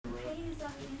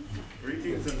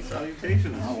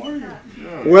Salutations. How are you?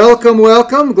 Yeah.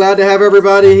 Welcome. Glad to have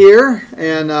everybody here.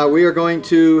 And we are going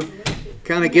to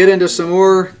kind of get into some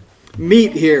more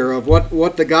meat here of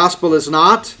what the gospel is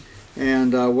not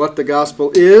and what the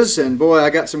gospel is. And boy, I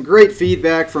got some great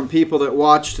feedback from people that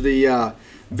watched the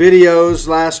videos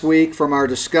last week from our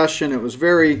discussion. It was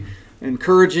very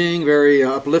encouraging, very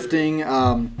uplifting,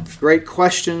 great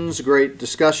questions, great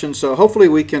discussion. So hopefully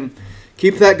we can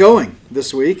keep that going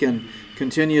this week and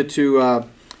continue to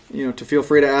feel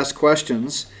free to ask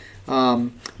questions.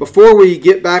 Before we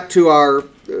get back to our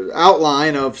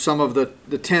outline of some of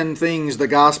the 10 things the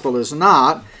gospel is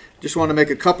not, just want to make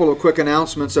a couple of quick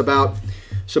announcements about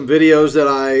some videos that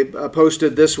I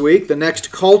posted this week. The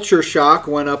next Culture Shock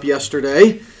went up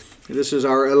yesterday. This is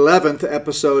our 11th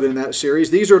episode in that series.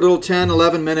 These are little 9, 10,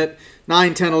 11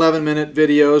 minute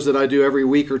videos that I do every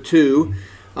week or two.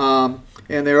 And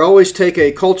they always take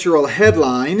a cultural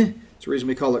headline. That's the reason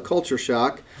we call it Culture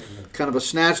Shock. Kind of a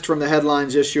snatched from the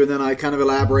headlines issue, and then I kind of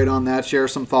elaborate on that, share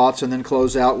some thoughts, and then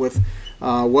close out with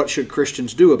what should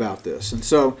Christians do about this. And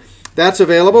so that's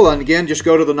available. And again, just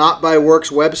go to the Not by Works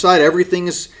website. Everything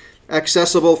is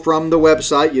accessible from the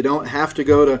website. You don't have to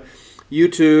go to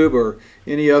YouTube or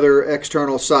any other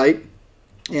external site.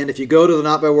 And if you go to the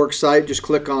Not by Works site, just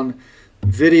click on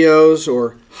videos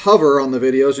or hover on the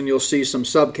videos and you'll see some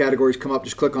subcategories come up.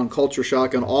 Just click on Culture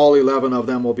Shock and all 11 of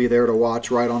them will be there to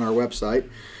watch right on our website.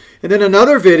 And then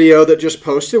another video that just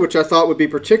posted, which I thought would be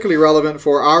particularly relevant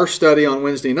for our study on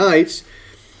Wednesday nights,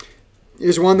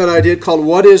 is one that I did called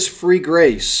What is Free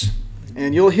Grace?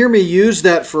 And you'll hear me use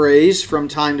that phrase from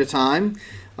time to time.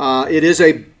 It is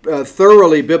a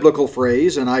thoroughly biblical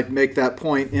phrase, and I make that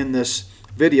point in this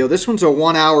video. This one's a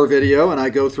 1-hour video, and I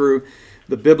go through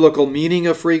the biblical meaning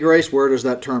of free grace. Where does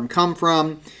that term come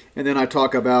from? And then I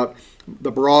talk about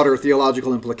the broader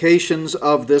theological implications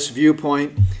of this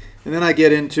viewpoint. And then I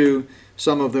get into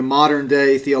some of the modern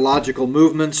day theological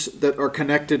movements that are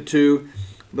connected to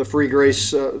the free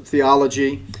grace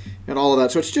theology and all of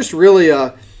that. So it's just really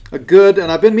a good,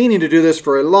 and I've been meaning to do this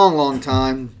for a long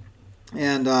time.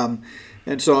 And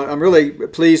so I'm really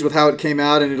pleased with how it came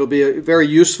out, and it'll be a very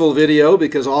useful video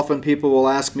because often people will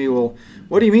ask me, well,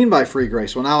 what do you mean by free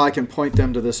grace? Well, now I can point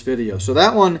them to this video. So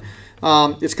that one,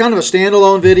 it's kind of a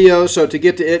standalone video, so to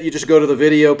get to it, you just go to the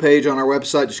video page on our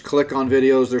website, just click on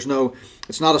videos.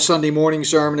 It's not a Sunday morning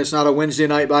sermon, it's not a Wednesday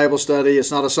night Bible study, it's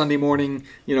not a Sunday morning,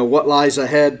 What Lies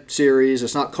Ahead series,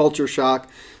 it's not Culture Shock.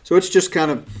 So it's just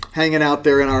kind of hanging out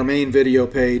there in our main video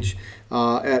page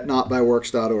at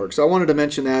notbyworks.org. So I wanted to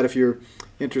mention that if you're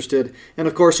interested. And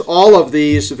of course, all of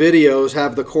these videos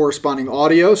have the corresponding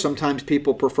audio. Sometimes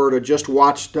people prefer to just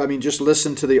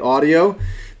listen to the audio.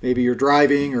 Maybe you're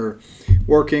driving or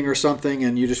working or something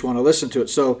and you just want to listen to it.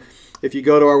 So if you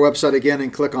go to our website again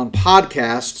and click on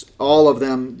podcasts, all of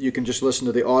them, you can just listen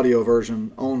to the audio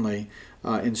version only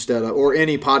instead of, or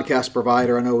any podcast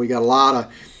provider. I know we got a lot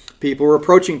of people. We're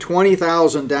approaching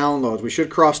 20,000 downloads. We should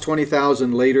cross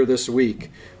 20,000 later this week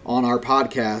on our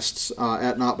podcasts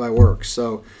at Not by Works.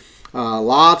 So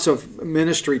lots of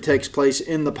ministry takes place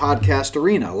in the podcast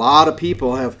arena. A lot of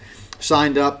people have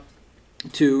signed up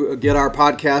to get our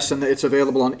podcast, and it's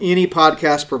available on any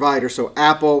podcast provider. So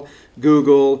Apple,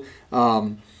 Google, Spreaker,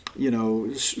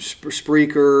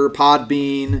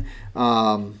 Podbean,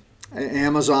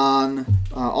 Amazon,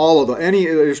 all of them.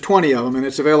 There's 20 of them, and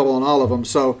it's available on all of them.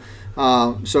 So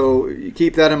you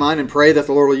keep that in mind and pray that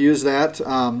the Lord will use that.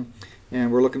 And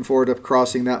we're looking forward to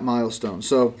crossing that milestone.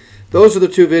 So those are the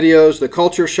two videos, the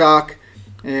Culture Shock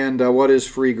and What is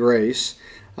Free Grace.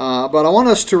 But I want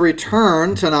us to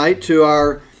return tonight to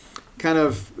our kind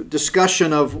of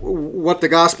discussion of what the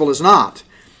gospel is not.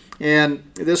 And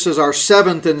this is our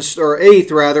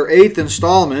eighth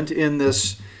installment in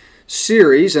this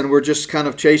series, and we're just kind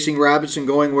of chasing rabbits and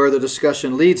going where the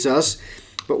discussion leads us.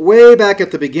 But way back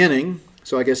at the beginning,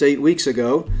 so I guess 8 weeks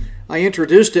ago, I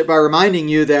introduced it by reminding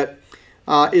you that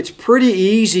it's pretty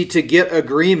easy to get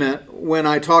agreement when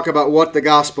I talk about what the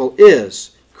gospel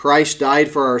is. Christ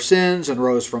died for our sins and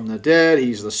rose from the dead.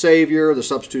 He's the Savior, the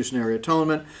substitutionary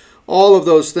atonement, all of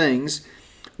those things.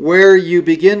 Where you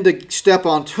begin to step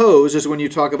on toes is when you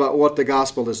talk about what the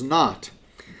gospel is not.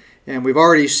 And we've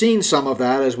already seen some of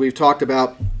that as we've talked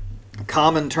about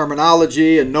common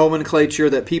terminology and nomenclature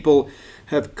that people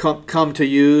have come to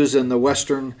use in the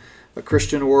Western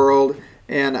Christian world,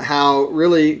 and how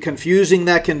really confusing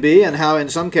that can be, and how in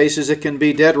some cases it can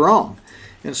be dead wrong.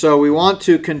 And so we want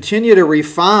to continue to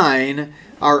refine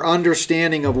our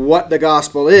understanding of what the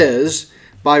gospel is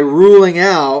by ruling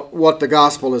out what the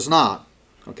gospel is not.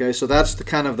 Okay, so that's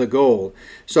the goal.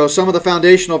 So some of the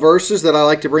foundational verses that I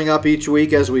like to bring up each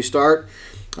week as we start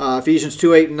Ephesians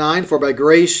 2, 8, and 9, for by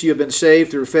grace you have been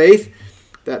saved through faith,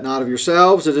 that not of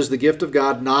yourselves, it is the gift of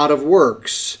God, not of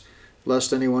works,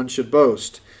 lest anyone should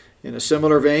boast. In a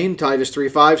similar vein, Titus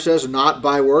 3:5 says, not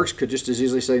by works, could just as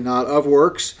easily say not of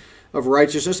works, of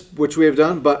righteousness, which we have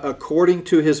done, but according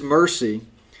to his mercy,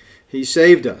 he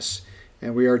saved us.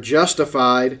 And we are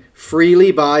justified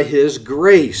freely by his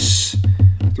grace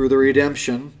through the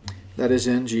redemption that is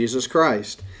in Jesus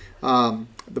Christ. The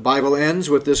Bible ends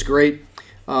with this great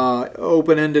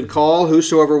open-ended call,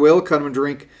 whosoever will, come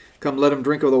let him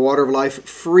drink of the water of life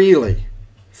freely.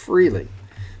 Freely.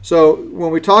 So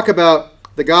when we talk about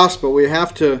the gospel, we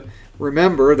have to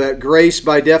remember that grace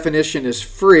by definition is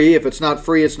free. If it's not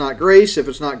free, it's not grace. If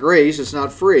it's not grace, it's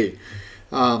not free.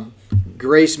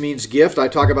 Grace means gift. I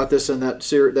talk about this in that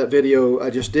video I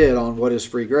just did on what is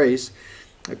free grace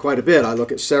quite a bit. I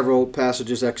look at several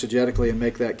passages exegetically and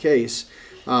make that case.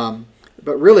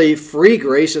 But really, free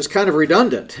grace is kind of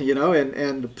redundant,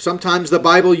 and sometimes the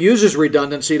Bible uses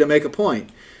redundancy to make a point.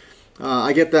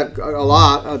 I get that a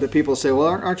lot, that people say, well,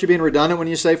 aren't you being redundant when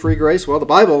you say free grace? Well, the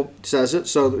Bible says it,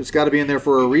 so it's got to be in there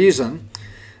for a reason.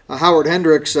 Howard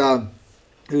Hendricks,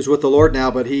 who's with the Lord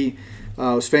now, but he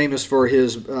was famous for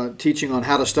his teaching on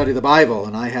how to study the Bible,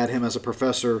 and I had him as a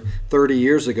professor 32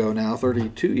 years ago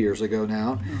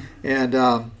now,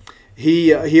 and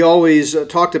he always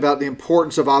talked about the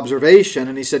importance of observation,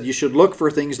 and he said you should look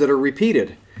for things that are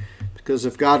repeated, because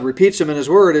if God repeats them in his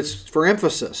word, it's for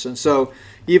emphasis. And so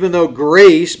even though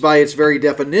grace by its very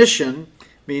definition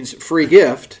means free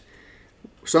gift,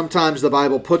 sometimes the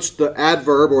Bible puts the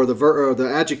adverb or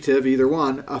the adjective, either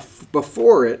one,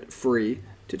 before it, free,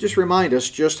 to just remind us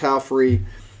just how free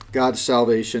God's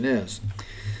salvation is.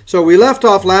 So we left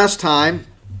off last time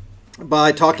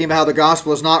by talking about how the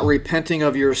gospel is not repenting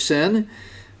of your sin.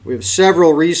 We have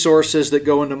several resources that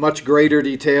go into much greater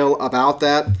detail about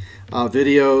that.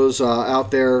 Videos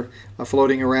out there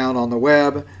floating around on the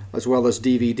web, as well as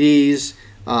DVDs.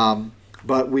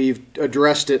 But we've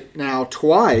addressed it now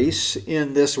twice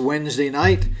in this Wednesday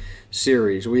night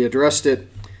series. We addressed it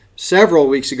several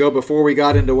weeks ago before we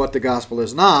got into what the gospel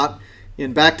is not,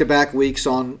 in back-to-back weeks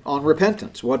on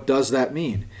repentance. What does that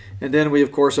mean? And then we,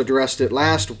 of course, addressed it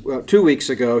 2 weeks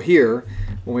ago here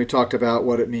when we talked about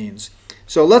what it means.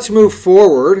 So let's move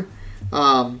forward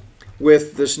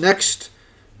with this next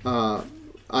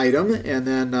item, and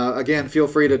then again, feel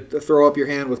free to throw up your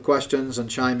hand with questions and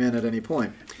chime in at any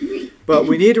point. But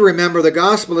we need to remember the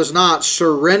gospel is not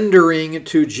surrendering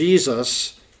to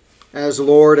Jesus as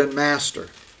Lord and Master.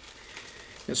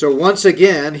 And so once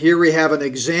again, here we have an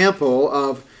example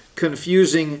of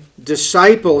confusing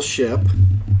discipleship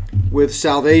with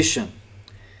salvation.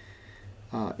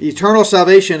 Eternal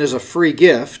salvation is a free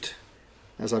gift,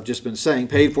 as I've just been saying,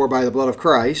 paid for by the blood of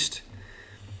Christ.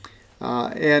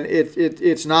 And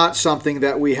it's not something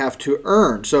that we have to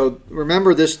earn. So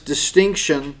remember this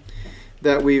distinction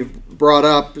that we've brought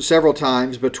up several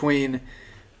times between,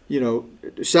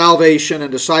 salvation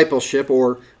and discipleship,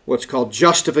 or what's called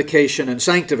justification and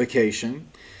sanctification.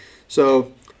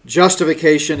 So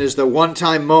justification is the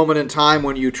one-time moment in time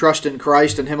when you trust in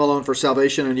Christ and Him alone for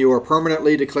salvation, and you are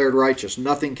permanently declared righteous.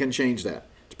 Nothing can change that.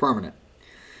 It's permanent.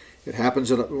 It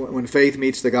happens when faith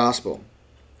meets the gospel.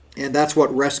 And that's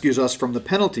what rescues us from the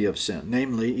penalty of sin,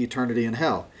 namely eternity in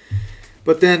hell.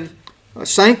 But then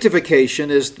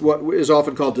sanctification is what is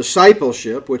often called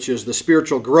discipleship, which is the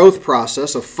spiritual growth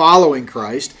process of following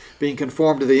Christ, being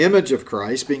conformed to the image of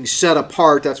Christ, being set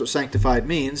apart, that's what sanctified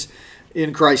means,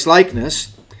 in Christ's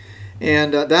likeness.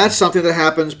 And that's something that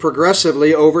happens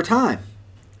progressively over time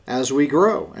as we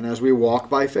grow and as we walk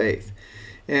by faith.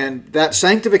 And that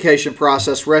sanctification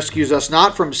process rescues us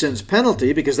not from sin's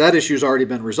penalty, because that issue's already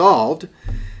been resolved.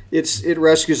 It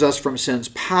rescues us from sin's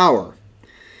power.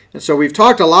 And so we've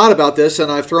talked a lot about this,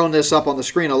 and I've thrown this up on the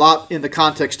screen a lot in the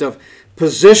context of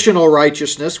positional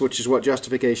righteousness, which is what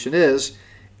justification is,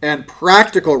 and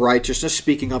practical righteousness,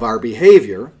 speaking of our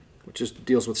behavior, which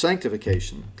deals with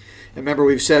sanctification. And remember,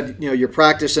 we've said, your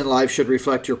practice in life should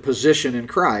reflect your position in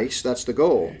Christ. That's the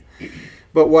goal.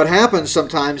 But what happens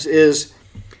sometimes is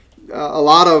a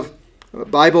lot of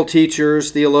Bible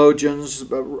teachers, theologians,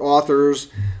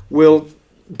 authors will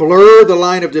blur the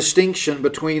line of distinction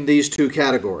between these two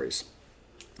categories.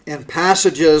 And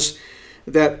passages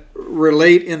that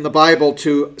relate in the Bible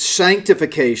to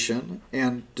sanctification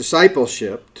and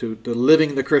discipleship, to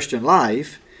living the Christian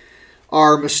life,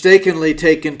 are mistakenly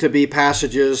taken to be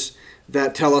passages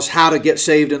that tell us how to get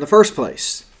saved in the first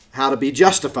place, how to be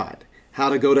justified, how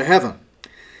to go to heaven.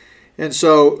 And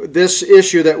so this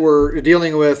issue that we're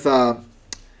dealing with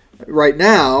right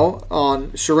now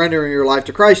on surrendering your life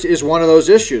to Christ is one of those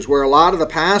issues where a lot of the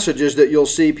passages that you'll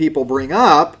see people bring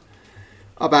up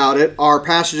about it are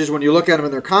passages, when you look at them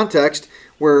in their context,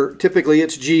 where typically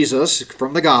it's Jesus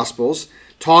from the Gospels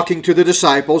talking to the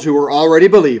disciples who were already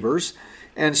believers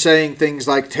and saying things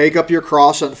like, take up your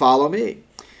cross and follow me.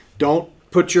 Don't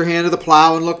put your hand to the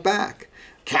plow and look back.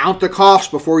 Count the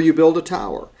cost before you build a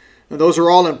tower. And those are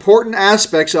all important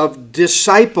aspects of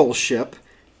discipleship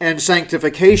and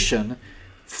sanctification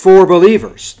for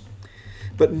believers.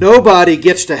 But nobody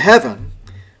gets to heaven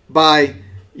by,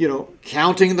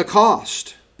 counting the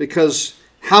cost. Because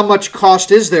how much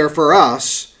cost is there for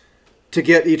us to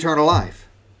get eternal life?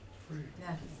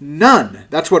 None.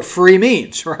 That's what free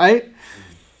means, right?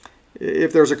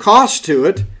 If there's a cost to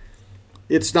it,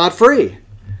 it's not free.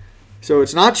 So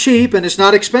it's not cheap and it's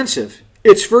not expensive.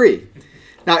 It's free.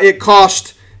 Now, it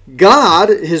cost God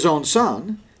his own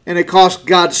Son, and it cost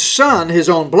God's Son his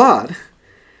own blood.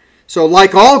 So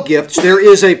like all gifts, there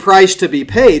is a price to be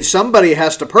paid. Somebody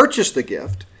has to purchase the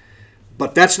gift,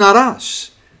 but that's not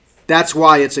us. That's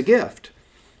why it's a gift.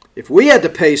 If we had to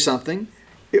pay something,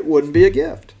 it wouldn't be a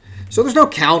gift. So there's no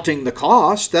counting the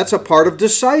cost. That's a part of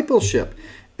discipleship.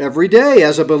 Every day,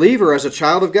 as a believer, as a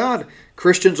child of God,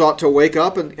 Christians ought to wake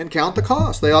up and count the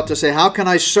cost. They ought to say, how can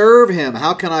I serve him?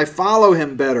 How can I follow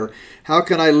him better? How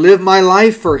can I live my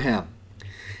life for him?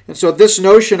 And so this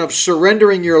notion of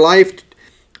surrendering your life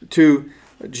to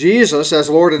Jesus as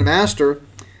Lord and Master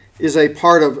is a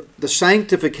part of the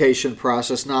sanctification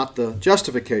process, not the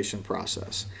justification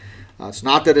process. It's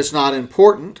not that it's not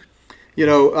important.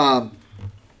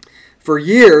 For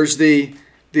years, the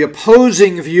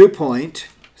opposing viewpoint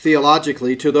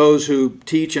theologically to those who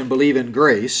teach and believe in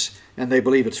grace, and they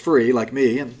believe it's free, like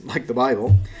me and like the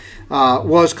Bible,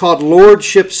 was called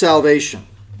Lordship Salvation.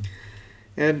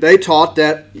 And they taught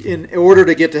that in order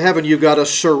to get to heaven, you've got to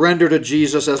surrender to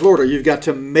Jesus as Lord, or you've got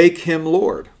to make him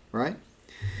Lord, right?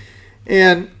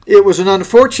 And it was an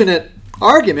unfortunate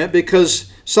argument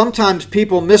because sometimes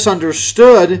people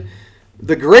misunderstood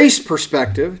the grace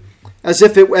perspective as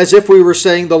if we were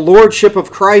saying the Lordship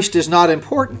of Christ is not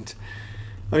important.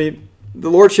 I mean, the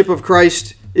Lordship of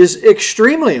Christ is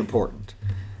extremely important.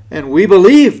 And we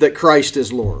believe that Christ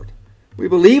is Lord. We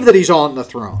believe that he's on the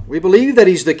throne. We believe that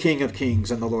he's the King of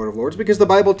Kings and the Lord of Lords because the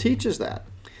Bible teaches that.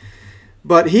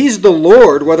 But he's the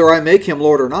Lord whether I make him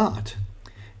Lord or not.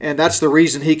 And that's the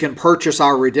reason he can purchase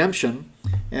our redemption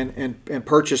and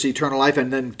purchase eternal life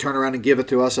and then turn around and give it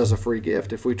to us as a free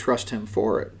gift if we trust him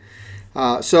for it.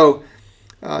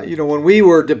 When we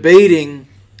were debating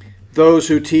those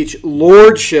who teach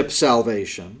lordship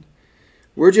salvation,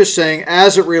 we're just saying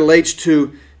as it relates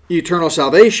to eternal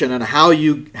salvation and how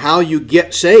you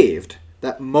get saved,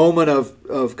 that moment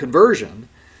of conversion,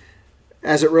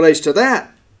 as it relates to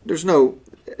that, there's no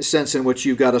sense in which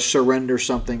you've got to surrender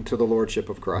something to the lordship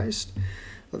of Christ.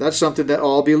 That's something that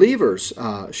all believers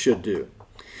should do.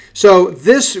 So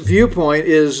this viewpoint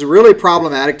is really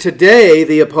problematic. Today,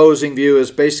 the opposing view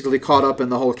is basically caught up in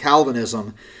the whole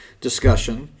Calvinism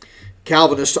discussion.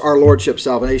 Calvinists are lordship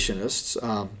salvationists,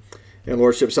 and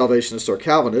lordship salvationists are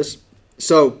Calvinists.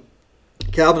 So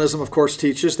Calvinism, of course,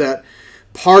 teaches that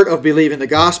part of believing the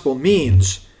gospel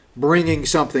means bringing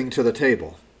something to the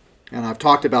table. And I've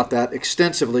talked about that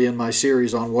extensively in my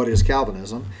series on what is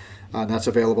Calvinism, and that's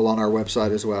available on our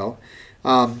website as well.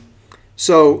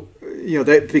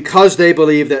 Because they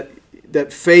believe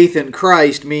that faith in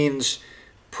Christ means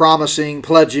promising,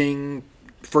 pledging,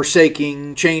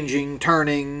 forsaking, changing,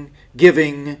 turning,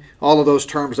 giving, all of those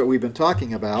terms that we've been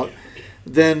talking about,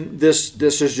 then this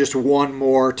is just one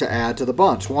more to add to the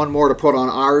bunch, one more to put on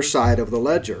our side of the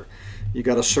ledger. You've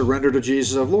got to surrender to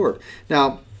Jesus as Lord.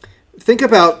 Now, think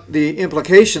about the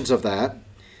implications of that.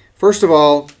 First of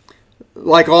all,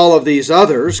 like all of these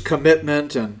others,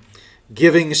 commitment and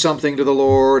giving something to the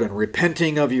Lord and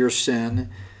repenting of your sin,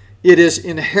 it is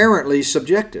inherently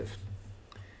subjective.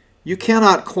 You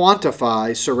cannot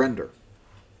quantify surrender.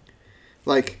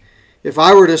 Like, if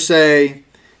I were to say,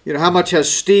 how much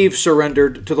has Steve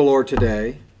surrendered to the Lord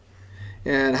today?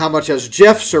 And how much has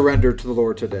Jeff surrendered to the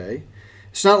Lord today?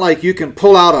 It's not like you can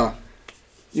pull out a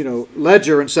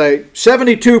ledger and say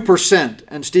 72%,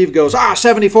 and Steve goes,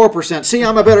 74%. See,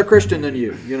 I'm a better Christian than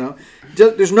you.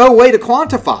 There's no way to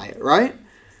quantify it, right?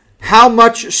 How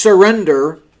much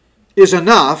surrender is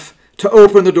enough to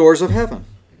open the doors of heaven?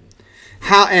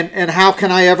 How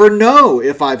can I ever know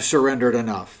if I've surrendered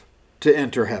enough to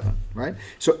enter heaven, right?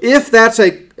 So if that's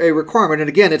a requirement, and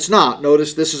again, it's not.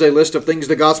 Notice this is a list of things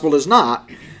the gospel is not.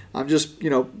 I'm just,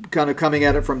 kind of coming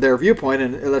at it from their viewpoint,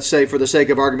 and let's say for the sake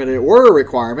of argument it were a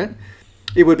requirement,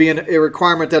 it would be a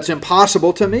requirement that's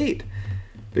impossible to meet.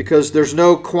 because there's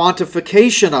no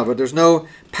quantification of it. There's no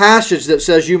passage that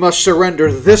says you must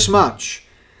surrender this much.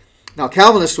 Now,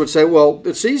 Calvinists would say, well,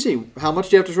 it's easy. How much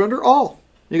do you have to surrender? All.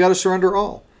 You got to surrender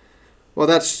all. Well,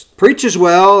 that preaches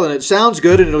well, and it sounds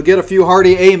good, and it'll get a few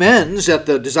hearty amens at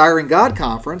the Desiring God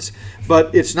conference,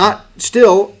 but it's not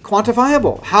still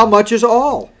quantifiable. How much is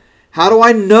all? How do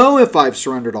I know if I've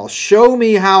surrendered all? Show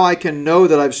me how I can know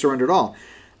that I've surrendered all.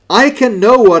 I can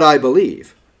know what I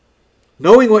believe.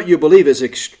 Knowing what you believe is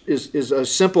a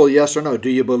simple yes or no. Do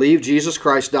you believe Jesus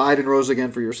Christ died and rose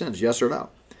again for your sins? Yes or no?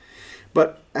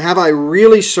 But have I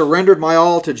really surrendered my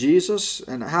all to Jesus?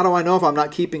 And how do I know if I'm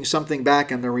not keeping something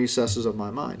back in the recesses of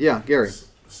my mind? Yeah, Gary.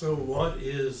 So what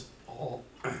is all?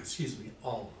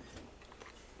 All.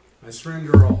 I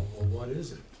surrender all. Well, what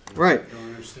is it? Right. I don't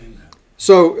understand that.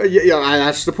 So yeah,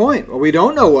 that's the point. We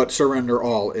don't know what surrender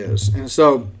all is. And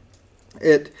so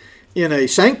it, in a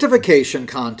sanctification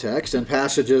context and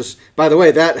passages, by the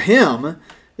way, that hymn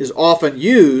is often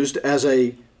used as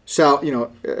an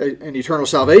eternal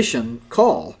salvation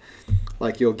call.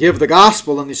 Like you'll give the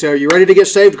gospel and you say, are you ready to get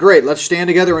saved? Great, let's stand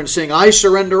together and sing, I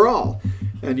surrender all.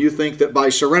 And you think that by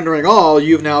surrendering all,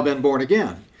 you've now been born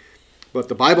again. But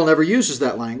the Bible never uses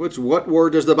that language. What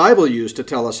word does the Bible use to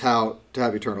tell us how to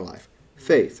have eternal life?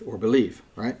 Faith or belief,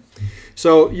 right?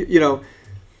 So,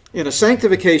 in a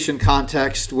sanctification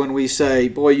context, when we say,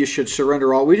 boy, you should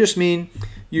surrender all, we just mean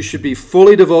you should be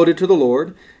fully devoted to the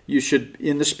Lord. You should,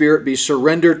 in the Spirit, be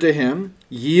surrendered to Him,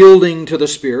 yielding to the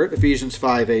Spirit, Ephesians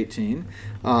 5:18,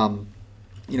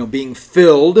 being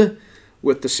filled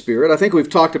with the Spirit. I think we've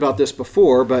talked about this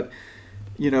before, but,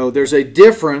 there's a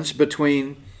difference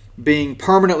between being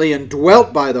permanently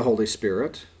indwelt by the Holy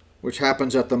Spirit, which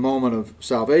happens at the moment of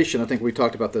salvation. I think we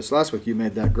talked about this last week. You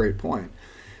made that great point.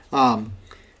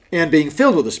 And being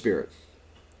filled with the Spirit.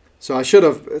 So I should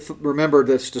have remembered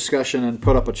this discussion and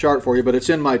put up a chart for you, but it's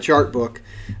in my chart book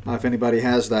if anybody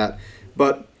has that.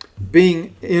 But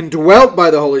being indwelt by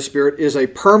the Holy Spirit is a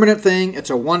permanent thing. It's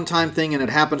a one-time thing, and it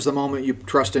happens the moment you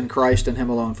trust in Christ and Him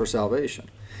alone for salvation.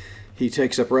 He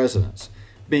takes up residence.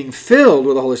 Being filled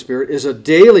with the Holy Spirit is a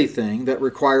daily thing that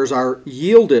requires our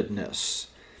yieldedness.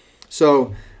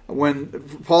 So when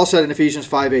Paul said in Ephesians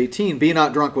 5:18, be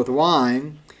not drunk with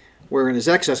wine, wherein is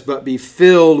excess, but be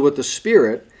filled with the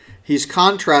Spirit, he's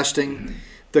contrasting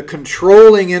the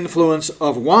controlling influence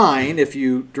of wine, if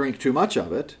you drink too much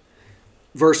of it,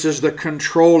 versus the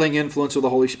controlling influence of the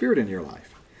Holy Spirit in your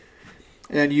life.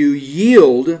 And you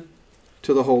yield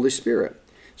to the Holy Spirit.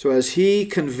 So as He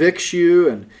convicts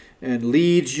you and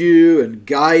leads you and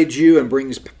guides you and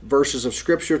brings verses of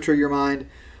Scripture to your mind,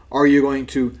 are you going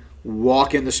to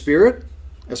walk in the Spirit,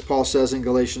 as Paul says in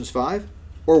Galatians 5,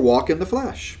 or walk in the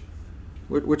flesh?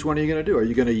 Which one are you going to do? Are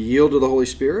you going to yield to the Holy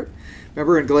Spirit?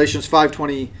 Remember in Galatians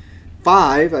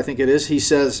 5:25, I think it is, he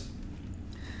says,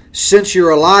 since you're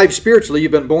alive spiritually,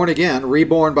 you've been born again,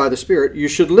 reborn by the Spirit, you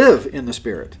should live in the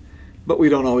Spirit. But we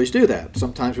don't always do that.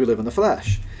 Sometimes we live in the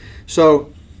flesh.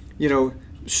 So,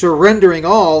 surrendering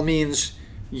all means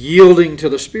yielding to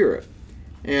the Spirit.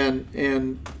 And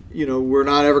we're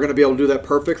not ever going to be able to do that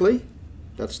perfectly.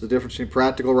 That's the difference between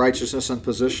practical righteousness and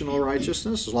positional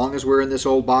righteousness. As long as we're in this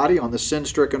old body on the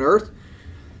sin-stricken earth,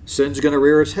 sin's going to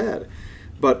rear its head.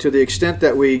 But to the extent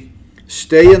that we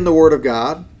stay in the Word of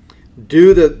God,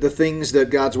 do the things that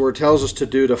God's Word tells us to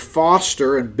do to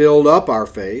foster and build up our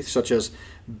faith, such as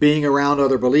being around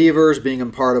other believers, being a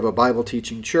part of a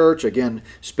Bible-teaching church, again,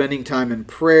 spending time in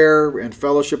prayer and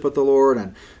fellowship with the Lord,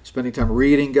 and spending time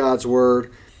reading God's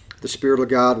Word, the Spirit of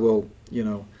God will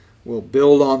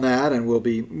build on that and will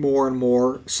be more and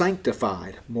more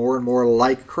sanctified, more and more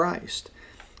like Christ.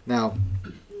 Now,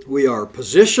 we are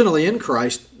positionally in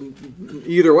Christ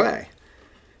either way.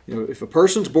 If a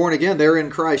person's born again, they're in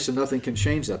Christ and nothing can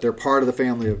change that. They're part of the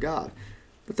family of God.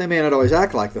 But they may not always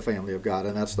act like the family of God,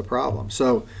 and that's the problem.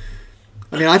 So,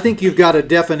 I think you've got a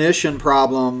definition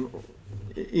problem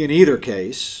in either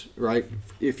case, right?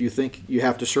 If you think you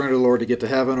have to surrender to the Lord to get to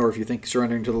heaven, or if you think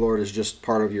surrendering to the Lord is just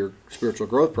part of your spiritual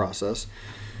growth process.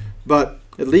 But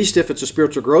at least if it's a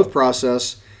spiritual growth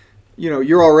process,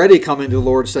 you're already coming to the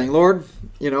Lord saying, Lord,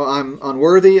 I'm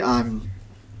unworthy, I'm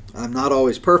not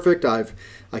always perfect,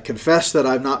 I confess that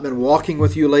I've not been walking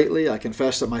with you lately, I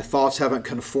confess that my thoughts haven't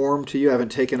conformed to you, I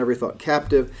haven't taken every thought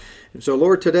captive, and so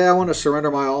Lord, today I want to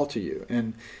surrender my all to you.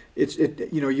 And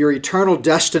your eternal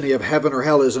destiny of heaven or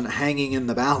hell isn't hanging in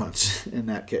the balance in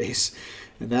that case.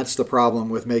 And that's the problem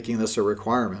with making this a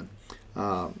requirement.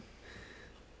 Does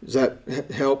that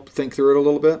help think through it a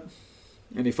little bit?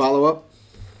 Any follow-up?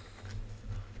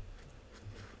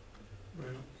 Well,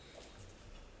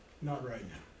 not right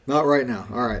now. Not right now.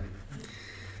 All right.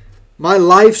 My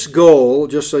life's goal,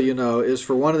 just so you know, is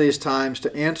for one of these times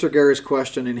to answer Gary's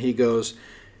question and he goes,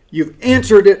 "You've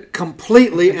answered it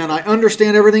completely and I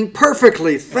understand everything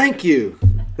perfectly. Thank you."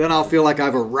 Then I'll feel like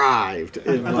I've arrived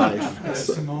in life. That's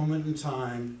a moment in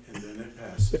time, and then it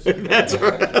passes. That's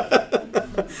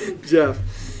right. Jeff.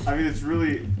 I mean,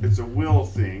 it's a will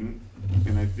thing,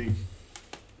 and I think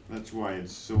that's why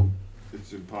it's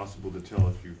impossible to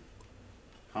tell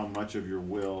how much of your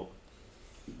will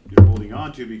you're holding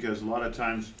on to, because a lot of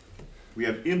times we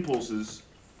have impulses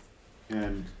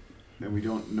and we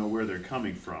don't know where they're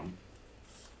coming from.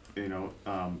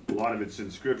 A lot of it's in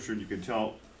Scripture, and you can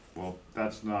tell, well,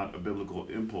 that's not a biblical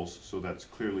impulse, so that's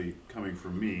clearly coming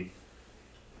from me.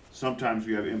 Sometimes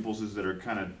we have impulses that are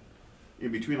kind of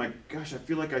in between, like, gosh, I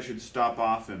feel like I should stop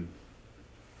off and,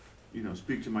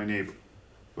 speak to my neighbor.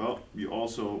 Well, you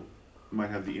also might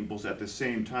have the impulse at the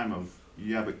same time of,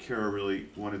 yeah, but Kara really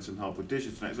wanted some help with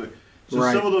dishes tonight. So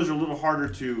Right. Some of those are a little harder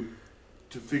to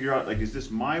figure out, like, is this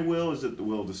my will? Is it the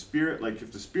will of the Spirit? Like,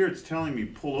 if the Spirit's telling me,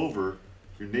 pull over,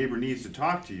 your neighbor needs to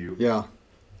talk to you. Yeah.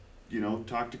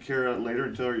 Talk to Kara later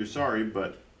and tell her you're sorry,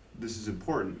 but this is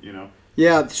important,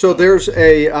 Yeah, so there's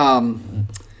a,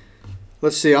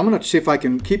 let's see, I'm going to see if I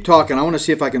can keep talking. I want to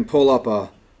see if I can pull up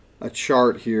a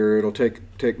chart here. It'll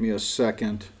take me a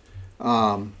second.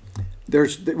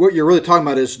 There's what you're really talking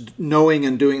about is knowing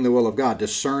and doing the will of God,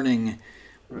 discerning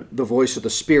Right. the voice of the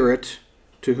Spirit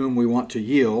to whom we want to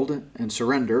yield and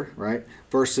surrender, right?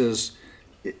 Versus,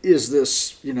 is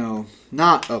this,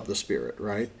 not of the Spirit,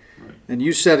 right? Right. And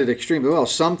you said it extremely well.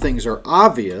 Some things are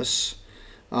obvious,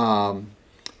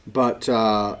 but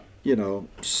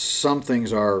some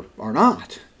things are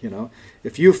not.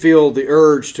 If you feel the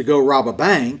urge to go rob a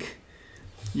bank,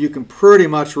 you can pretty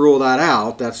much rule that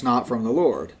out. That's not from the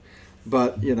Lord.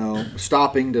 But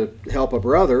stopping to help a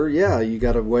brother, yeah, you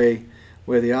got to weigh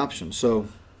the options. So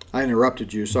I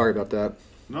interrupted you. Sorry about that.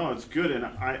 No, it's good. And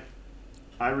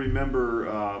I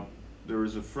remember there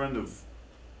was a friend of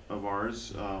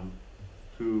ours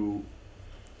who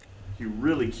he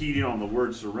really keyed in on the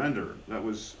word surrender. That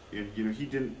was, he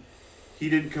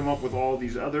didn't come up with all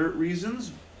these other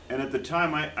reasons. And at the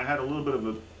time, I had a little bit of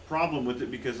a problem with it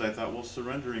because I thought, well,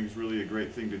 surrendering is really a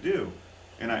great thing to do,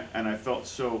 and I felt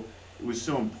it was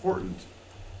so important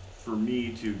for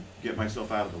me to get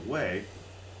myself out of the way.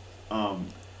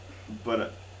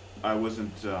 But I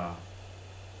wasn't.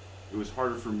 It was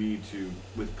harder for me to,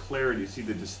 with clarity, see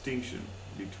the distinction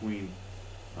between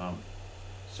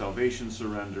salvation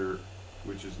surrender,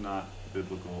 which is not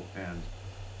biblical, and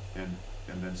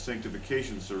then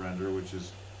sanctification surrender, which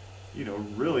is,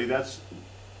 really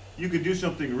you could do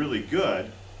something really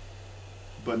good,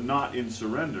 but not in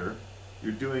surrender.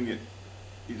 You're doing it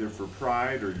either for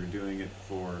pride or you're doing it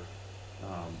for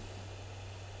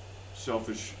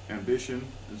selfish ambition,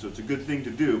 and so it's a good thing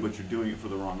to do, but you're doing it for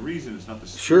the wrong reason. It's not the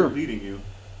Spirit Sure. leading you,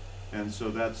 and so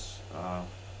that's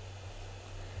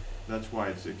why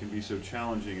it can be so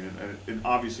challenging, and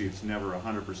obviously it's never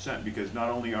 100%, because not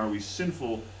only are we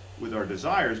sinful with our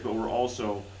desires, but we're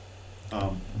also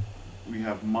we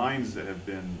have minds that have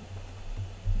been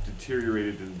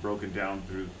deteriorated and broken down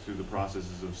through the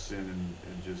processes of sin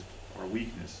and just our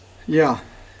weakness. Yeah.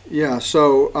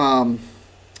 So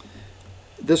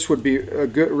this would be a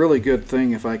really good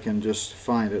thing if I can just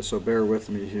find it. So bear with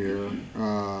me here.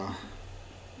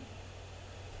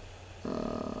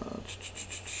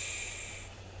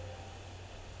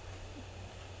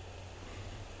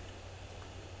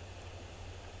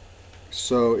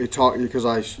 So it talked because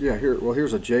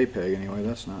here's a JPEG anyway.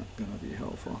 That's not going to be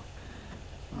helpful.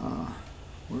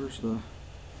 Where's the?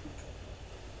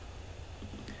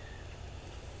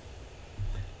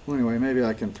 Well, anyway, maybe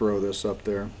I can throw this up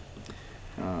there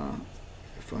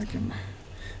if I can.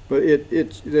 But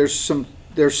there's some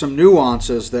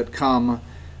nuances that come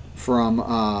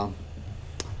from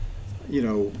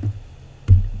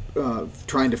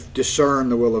trying to discern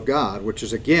the will of God, which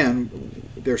is, again,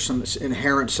 there's some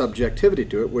inherent subjectivity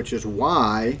to it, which is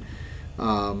why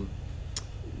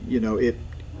it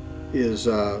is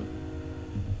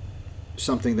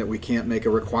something that we can't make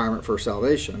a requirement for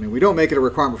salvation. I mean, we don't make it a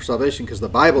requirement for salvation because the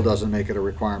Bible doesn't make it a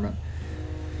requirement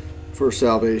for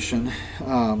salvation.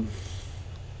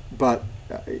 But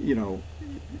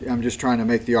I'm just trying to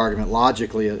make the argument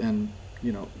logically and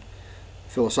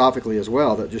philosophically as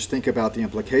well, that just think about the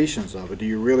implications of it. Do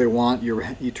you really want your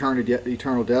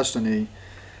eternal destiny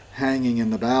hanging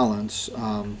in the balance?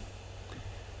 So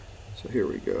here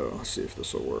we go. Let's see if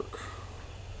this will work.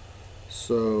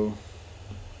 So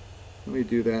let me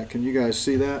do that. Can you guys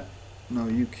see that? No,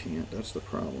 you can't. That's the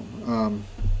problem.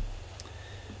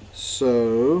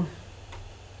 So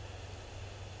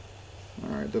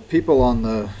All right, the people on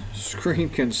the screen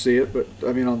can see it, but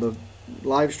I mean on the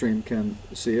live stream can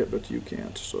see it, but you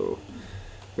can't. So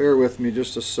bear with me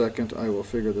just a second. I will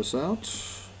figure this out.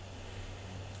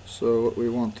 So what we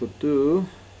want to do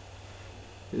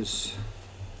is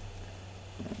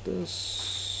add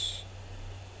this,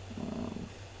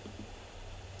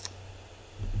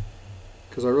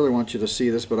 because I really want you to see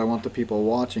this, but I want the people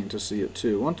watching to see it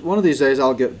too. One of these days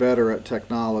I'll get better at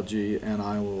technology, and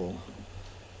I will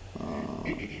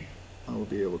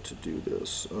be able to do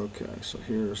this. Okay, so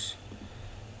here's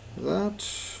that.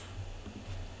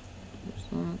 Here's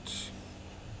that.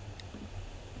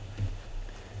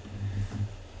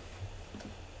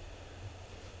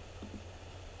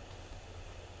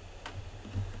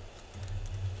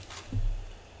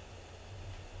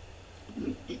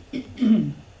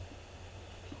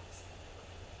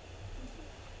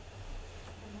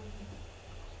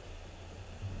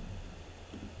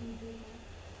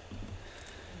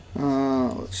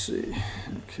 Let's see.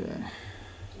 Okay.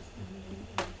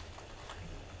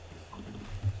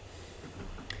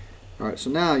 All right, so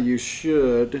now you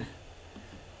should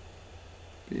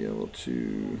be able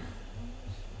to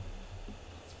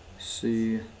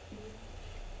see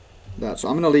that. So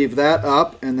I'm going to leave that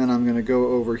up, and then I'm going to go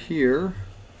over here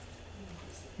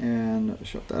and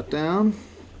shut that down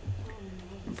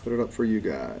and put it up for you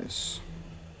guys.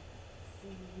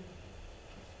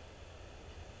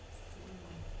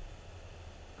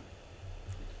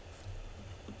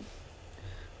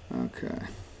 Okay.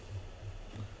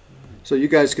 So you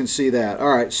guys can see that. All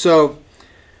right. So,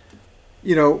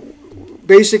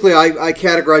 basically I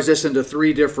categorize this into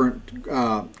three different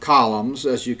columns,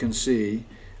 as you can see.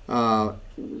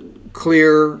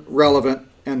 Clear, relevant,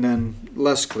 and then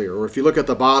less clear. Or if you look at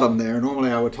the bottom there,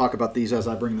 normally I would talk about these as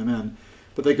I bring them in.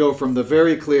 But they go from the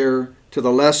very clear to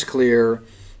the less clear,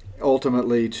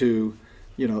 ultimately to,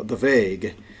 the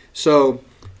vague. So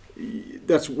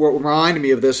that's what reminded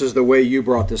me of this is the way you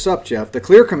brought this up, Jeff. The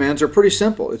clear commands are pretty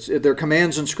simple. They're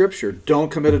commands in Scripture. Don't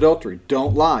commit adultery.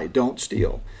 Don't lie. Don't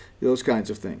steal. Those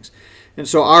kinds of things. And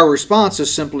so our response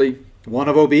is simply one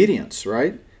of obedience,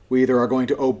 right? We either are going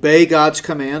to obey God's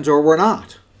commands or we're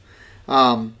not.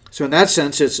 So in that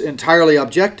sense, it's entirely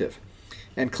objective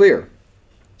and clear.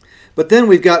 But then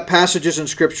we've got passages in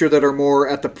Scripture that are more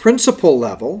at the principle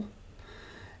level.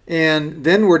 And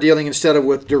then we're dealing, instead of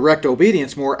with direct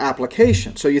obedience, more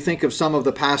application. So you think of some of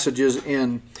the passages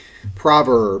in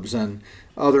Proverbs and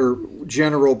other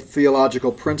general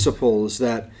theological principles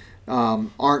that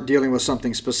aren't dealing with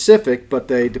something specific, but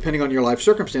they, depending on your life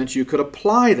circumstance, you could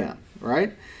apply them,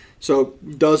 right? So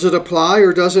does it apply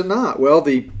or does it not? Well,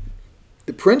 the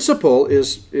principle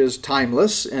is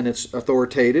timeless and it's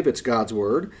authoritative, it's God's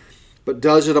word, but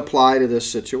does it apply to this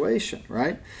situation,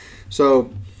 right?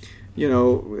 So,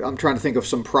 I'm trying to think of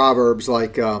some proverbs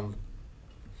like, don't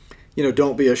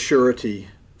be a surety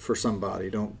for somebody.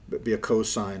 Don't be a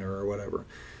cosigner or whatever.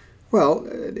 Well,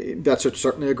 that's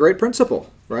certainly a great principle,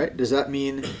 right? Does that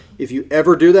mean if you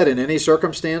ever do that in any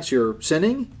circumstance, you're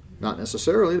sinning? Not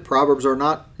necessarily. The Proverbs are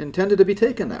not intended to be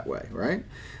taken that way, right?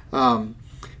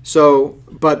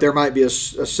 But there might be a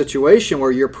situation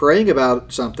where you're praying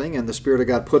about something and the Spirit of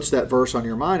God puts that verse on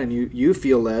your mind and you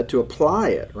feel led to apply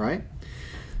it, right?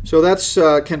 So that's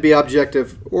can be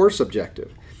objective or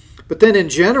subjective. But then in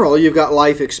general, you've got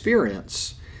life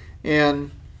experience.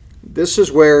 And this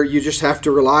is where you just have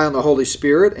to rely on the Holy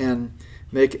Spirit and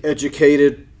make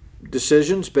educated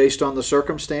decisions based on the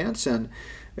circumstance. And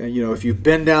if you've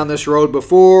been down this road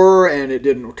before and it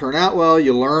didn't turn out well,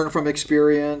 you learn from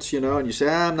experience, and you say,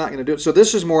 I'm not going to do it. So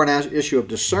this is more an issue of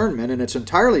discernment, and it's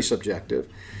entirely subjective.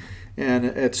 And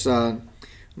it's not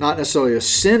necessarily a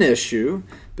sin issue,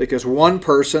 because one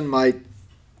person might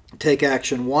take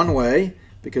action one way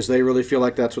because they really feel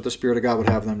like that's what the Spirit of God would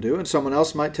have them do, and someone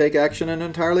else might take action in an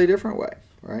entirely different way,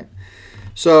 right?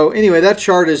 So anyway, that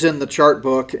chart is in the chart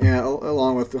book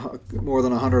along with more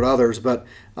than 100 others, but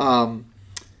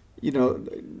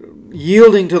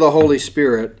yielding to the Holy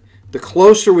Spirit, the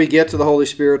closer we get to the Holy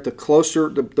Spirit,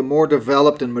 the more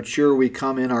developed and mature we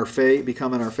become in our faith,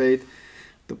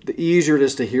 the easier it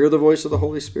is to hear the voice of the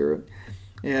Holy Spirit.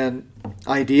 And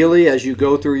ideally, as you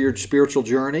go through your spiritual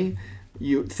journey,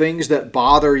 things that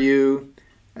bother you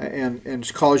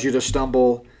and cause you to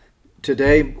stumble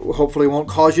today hopefully won't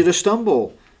cause you to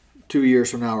stumble 2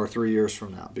 years from now or 3 years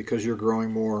from now, because you're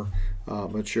growing more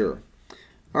mature.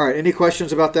 All right, any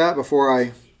questions about that before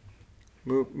I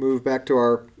move back to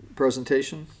our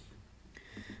presentation?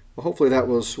 Well, hopefully that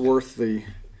was worth the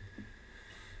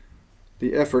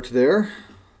effort there.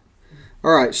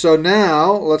 All right, so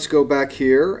now let's go back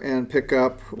here and pick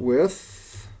up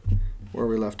with where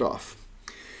we left off.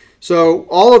 So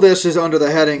all of this is under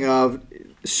the heading of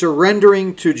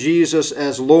surrendering to Jesus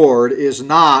as Lord is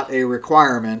not a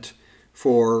requirement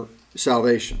for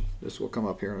salvation. This will come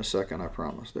up here in a second, I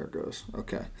promise. There it goes.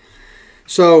 Okay.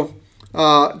 So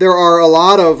there are a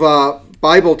lot of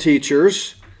Bible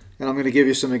teachers, and I'm going to give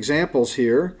you some examples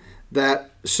here,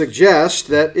 that suggest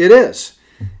that it is.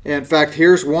 In fact,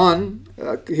 here's one.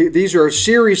 These are a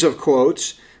series of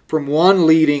quotes from one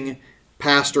leading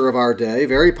pastor of our day,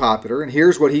 very popular, and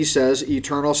here's what he says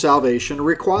eternal salvation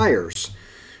requires.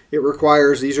 It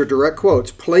requires, these are direct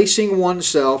quotes, placing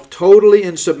oneself totally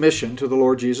in submission to the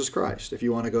Lord Jesus Christ if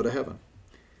you want to go to heaven.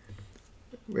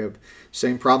 We have the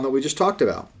same problem that we just talked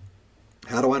about.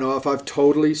 How do I know if I've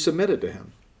totally submitted to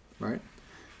him? Right?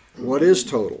 What is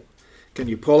total? Can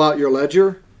you pull out your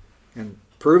ledger and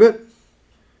prove it?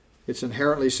 It's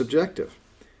inherently subjective.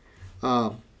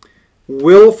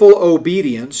 Willful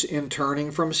obedience in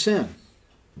turning from sin.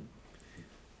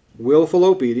 Willful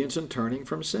obedience in turning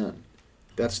from sin.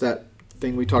 That's that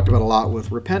thing we talked about a lot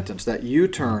with repentance, that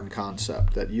U-turn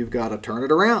concept, that you've got to turn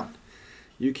it around.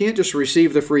 You can't just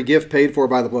receive the free gift paid for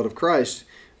by the blood of Christ.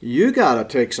 You got to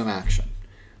take some action.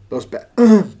 Those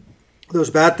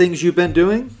bad things you've been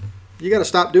doing, you got to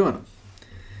stop doing them.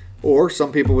 Or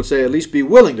some people would say at least be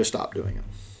willing to stop doing them.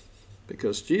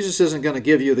 Because Jesus isn't going to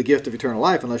give you the gift of eternal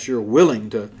life unless you're willing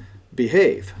to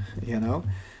behave, you know.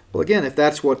 Well, again, if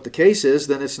that's what the case is,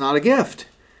 then it's not a gift.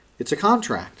 It's a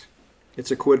contract. It's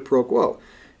a quid pro quo.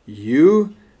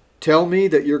 You tell me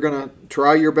that you're going to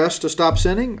try your best to stop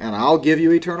sinning, and I'll give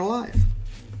you eternal life.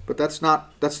 But that's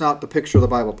not the picture the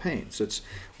Bible paints. It's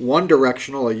one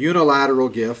directional, a unilateral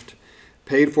gift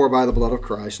paid for by the blood of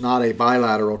Christ, not a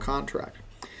bilateral contract.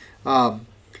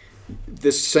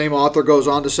 This same author goes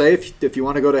on to say, if you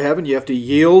want to go to heaven, you have to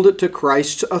yield to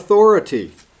Christ's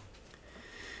authority.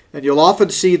 And you'll often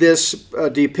see this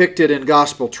depicted in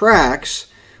gospel tracts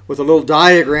with a little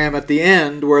diagram at the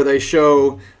end where they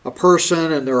show a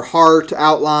person and their heart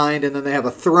outlined, and then they have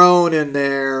a throne in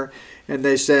there, and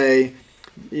they say,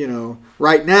 you know,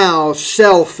 right now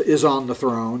self is on the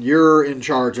throne. You're in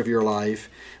charge of your life.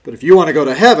 But if you want to go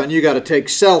to heaven, you got to take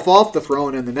self off the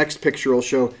throne, and the next picture will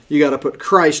show you got to put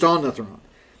Christ on the throne.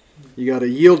 You got to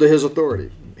yield to his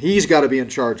authority. He's got to be in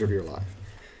charge of your life.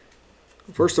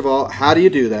 First of all, how do you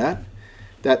do that?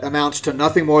 That amounts to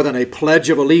nothing more than a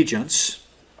pledge of allegiance.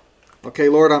 Okay,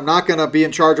 Lord, I'm not going to be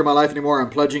in charge of my life anymore.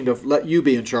 I'm pledging to let you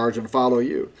be in charge and follow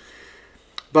you.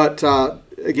 But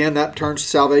again, that turns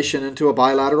salvation into a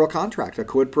bilateral contract, a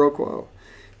quid pro quo.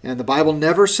 And the Bible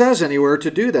never says anywhere to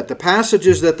do that. The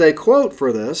passages that they quote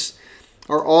for this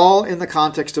are all in the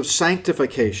context of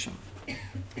sanctification,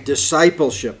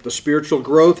 discipleship, the spiritual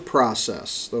growth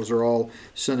process. Those are all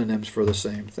synonyms for the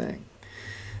same thing.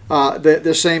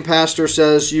 The same pastor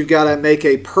says you've got to make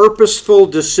a purposeful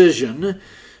decision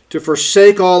to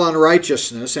forsake all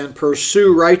unrighteousness and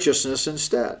pursue righteousness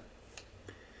instead.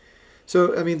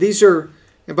 So, I mean, these are,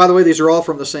 and by the way, these are all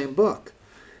from the same book.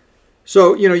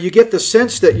 So, you know, you get the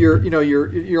sense that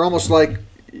you're almost like,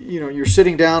 you know, you're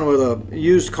sitting down with a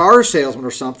used car salesman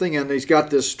or something, and he's got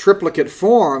this triplicate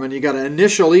form, and you got to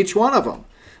initial each one of them.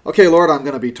 Okay, Lord, I'm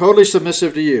going to be totally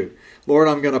submissive to you. Lord,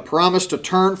 I'm going to promise to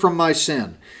turn from my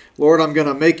sin. Lord, I'm going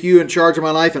to make you in charge of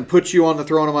my life and put you on the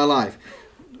throne of my life.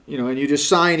 You know, and you just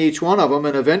sign each one of them,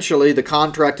 and eventually the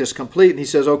contract is complete, and he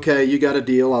says, okay, you got a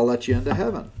deal, I'll let you into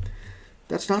heaven.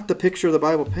 That's not the picture the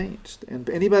Bible paints. And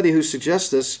anybody who suggests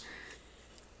this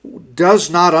does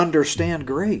not understand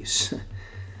grace,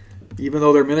 even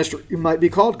though their ministry might be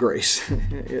called grace,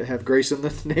 have grace in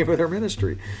the name of their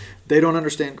ministry. They don't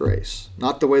understand grace,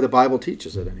 not the way the Bible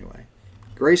teaches it anyway.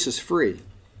 Grace is free.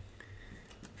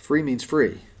 Free means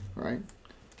free, right?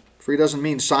 Free doesn't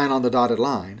mean sign on the dotted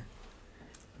line.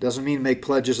 Doesn't mean make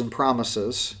pledges and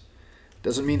promises.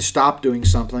 Doesn't mean stop doing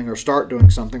something or start doing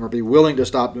something or be willing to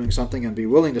stop doing something and be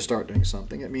willing to start doing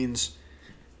something. It means,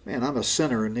 man, I'm a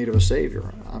sinner in need of a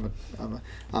Savior.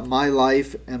 My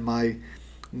life and my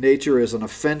nature is an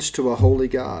offense to a holy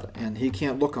God, and He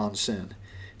can't look on sin.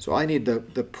 So I need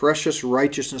the precious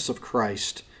righteousness of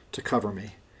Christ to cover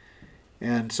me.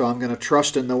 And so I'm going to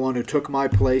trust in the one who took my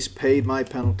place, paid my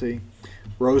penalty,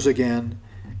 rose again,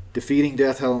 defeating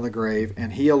death, hell, and the grave,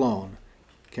 and He alone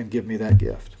can give me that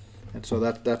gift. And so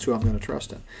that's who I'm going to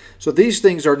trust in. So these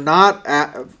things are not,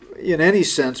 in any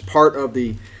sense, part of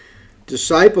the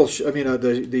discipleship. I mean,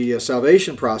 the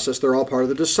salvation process. They're all part of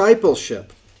the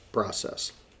discipleship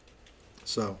process.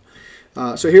 So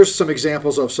here's some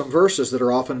examples of some verses that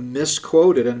are often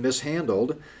misquoted and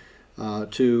mishandled,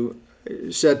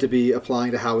 said to be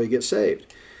applying to how we get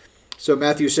saved. So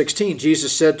Matthew 16,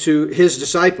 Jesus said to His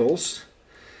disciples,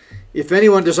 if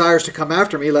anyone desires to come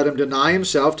after me, let him deny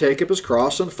himself, take up his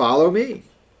cross, and follow me.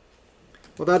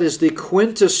 Well, that is the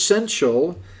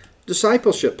quintessential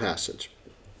discipleship passage.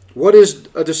 What is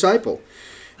a disciple?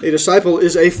 A disciple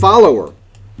is a follower.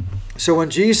 So when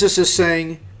Jesus is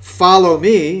saying, follow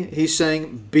me, he's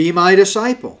saying, be my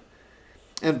disciple.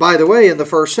 And by the way, in the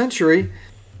first century,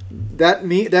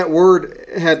 that word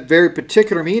had very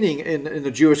particular meaning in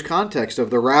the Jewish context of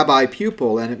the rabbi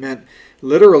pupil, and it meant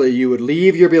literally you would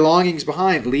leave your belongings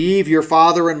behind, leave your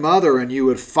father and mother, and you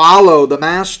would follow the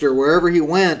master wherever he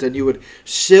went, and you would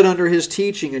sit under his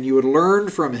teaching, and you would learn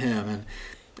from him,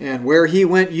 and where he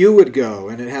went you would go,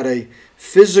 and it had a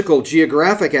physical,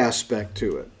 geographic aspect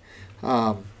to it.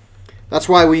 That's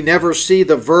why we never see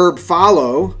the verb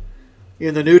follow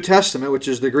in the New Testament, which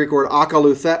is the Greek word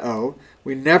akalutheo.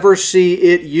 We never see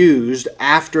it used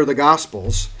after the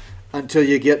Gospels until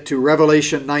you get to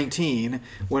Revelation 19,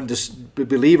 when the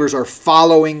believers are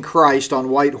following Christ on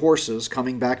white horses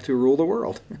coming back to rule the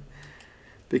world.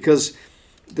 Because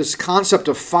this concept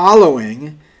of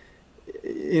following,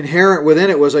 inherent within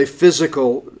it was a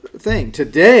physical thing.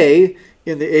 Today,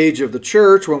 in the age of the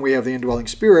church, when we have the indwelling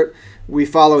Spirit, we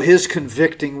follow his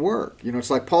convicting work.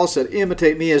 It's like Paul said,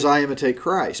 imitate me as I imitate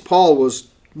Christ. Paul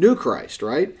knew Christ,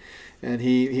 right? And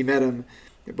he met him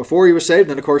before he was saved, and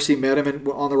then of course he met him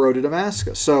on the road to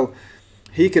Damascus. So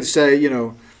he could say,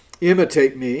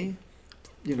 imitate me,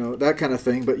 that kind of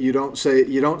thing, but you don't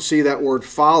see that word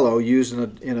follow used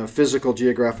in a physical,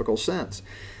 geographical sense,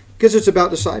 because it's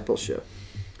about discipleship.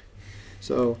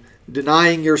 So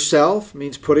denying yourself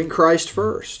means putting Christ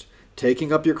first.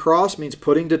 Taking up your cross means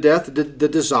putting to death the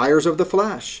desires of the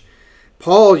flesh.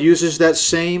 Paul uses that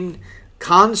same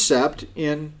concept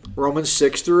in Romans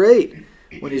 6 through 8,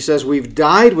 when he says we've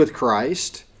died with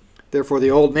Christ, therefore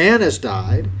the old man has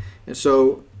died, and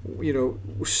so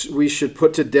we should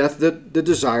put to death the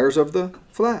desires of the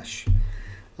flesh.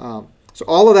 So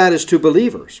all of that is to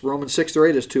believers. Romans 6 through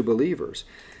 8 is to believers.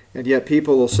 And yet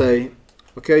people will say,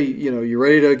 okay, you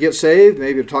ready to get saved?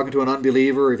 Maybe you're talking to an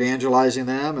unbeliever, evangelizing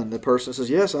them, and the person says,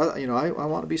 yes, I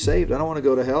want to be saved. I don't want to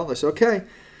go to hell. And they say, okay,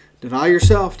 deny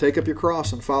yourself, take up your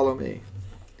cross, and follow me.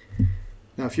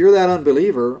 Now, if you're that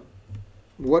unbeliever,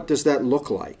 what does that look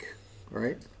like,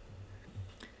 right?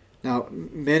 Now,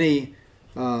 many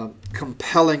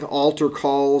compelling altar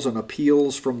calls and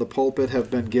appeals from the pulpit have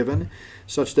been given,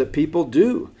 such that people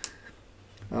do,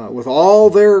 with all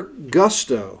their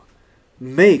gusto,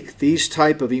 make these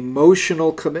type of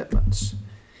emotional commitments.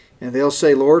 And they'll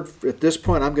say, Lord, at this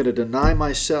point I'm going to deny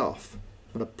myself.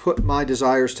 I'm going to put my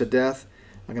desires to death.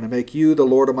 I'm going to make you the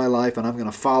Lord of my life, and I'm going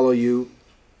to follow you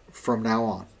from now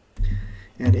on.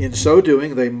 And in so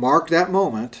doing, they mark that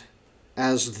moment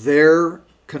as their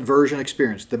conversion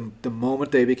experience, the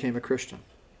moment they became a Christian.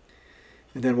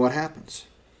 And then what happens?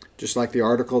 Just like the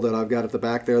article that I've got at the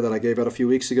back there that I gave out a few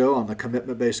weeks ago on the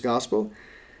commitment-based gospel,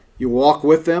 you walk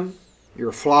with them, you're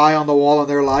a fly on the wall in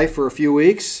their life for a few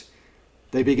weeks,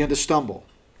 they begin to stumble.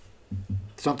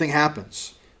 Something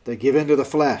happens. They give in to the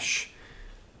flesh.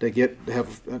 They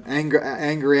have an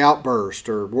angry outburst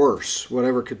or worse,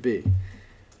 whatever it could be.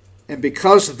 And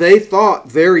because they thought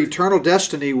their eternal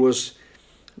destiny was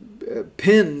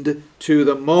pinned to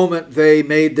the moment they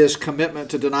made this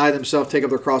commitment to deny themselves, take up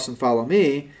their cross, and follow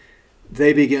me,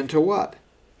 they begin to what?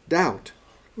 Doubt.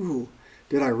 Ooh,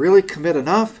 did I really commit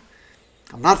enough?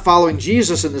 I'm not following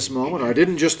Jesus in this moment.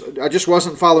 I just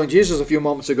wasn't following Jesus a few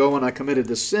moments ago when I committed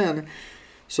this sin.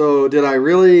 So did I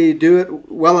really do it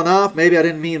well enough? Maybe I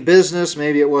didn't mean business.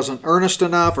 Maybe it wasn't earnest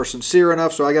enough or sincere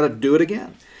enough, so I got to do it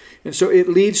again. And so it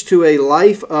leads to a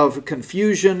life of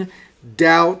confusion,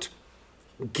 doubt,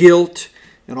 guilt,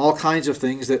 and all kinds of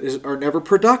things that are never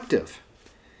productive.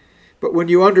 But when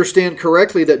you understand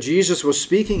correctly that Jesus was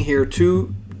speaking here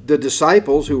to the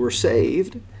disciples who were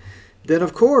saved, then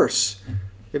of course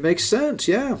it makes sense.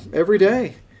 Yeah, every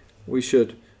day we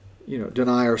should,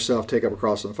 deny ourselves, take up a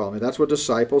cross, and follow me. That's what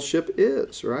discipleship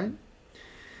is, right?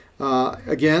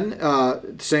 Again,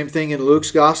 same thing in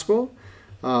Luke's gospel.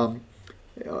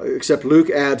 Except Luke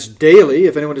adds daily.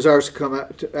 If anyone desires to come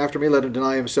after me, let him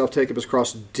deny himself, take up his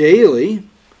cross daily.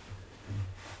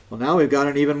 Well, now we've got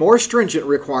an even more stringent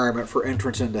requirement for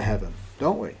entrance into heaven,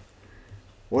 don't we?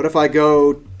 What if I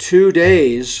go 2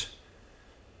 days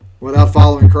without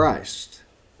following Christ?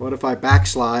 What if I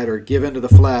backslide or give into the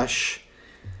flesh?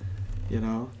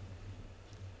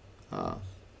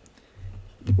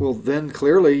 Well, then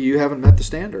clearly you haven't met the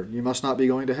standard. You must not be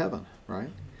going to heaven, right?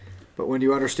 But when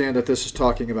you understand that this is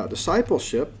talking about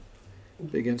discipleship,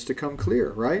 it begins to come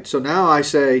clear, right? So now I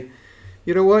say,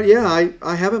 you know what? Yeah,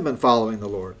 I haven't been following the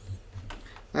Lord.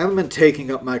 I haven't been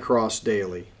taking up my cross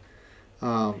daily.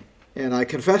 and I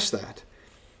confess that,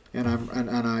 and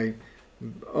I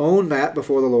own that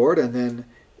before the Lord, and then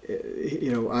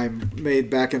I'm made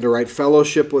back into right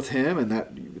fellowship with Him, and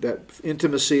that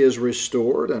intimacy is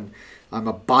restored, and I'm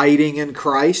abiding in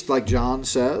Christ, like John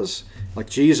says, like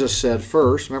Jesus said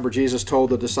first. Remember, Jesus told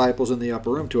the disciples in the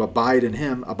upper room to abide in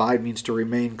Him. Abide means to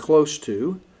remain close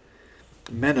to.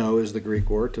 Meno is the Greek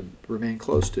word, to remain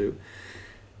close to.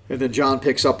 And then John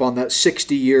picks up on that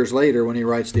 60 years later when he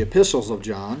writes the epistles of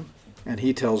John, and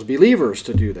he tells believers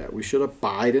to do that. We should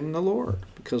abide in the Lord.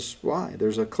 Because why?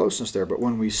 There's a closeness there. But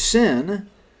when we sin,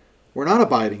 we're not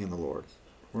abiding in the Lord.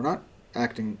 We're not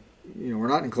acting, we're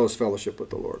not in close fellowship with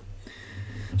the Lord.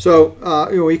 So,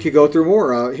 we could go through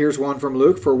more. Here's one from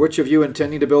Luke. For which of you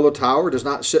intending to build a tower does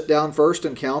not sit down first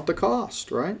and count the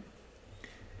cost, right?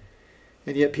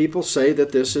 And yet people say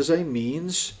that this is a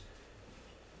means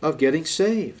of getting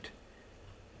saved.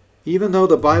 Even though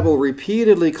the Bible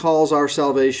repeatedly calls our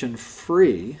salvation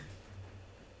free,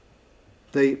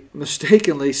 they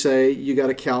mistakenly say you got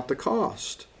to count the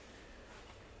cost.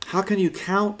 How can you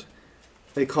count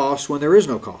a cost when there is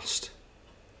no cost?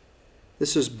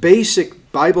 This is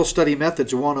basic Bible study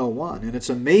methods 101, and it's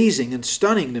amazing and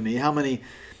stunning to me how many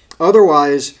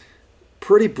otherwise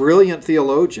pretty brilliant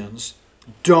theologians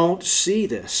don't see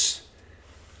this.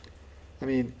 I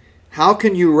mean, how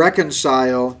can you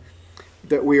reconcile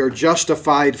that we are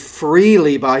justified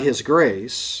freely by His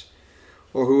grace,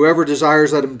 or whoever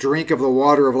desires let him drink of the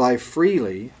water of life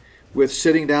freely, with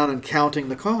sitting down and counting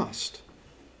the cost?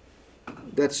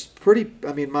 That's pretty,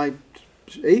 my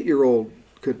 8-year-old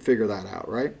could figure that out,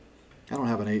 right? I don't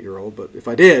have an 8-year-old, but if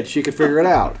I did, she could figure it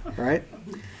out, right?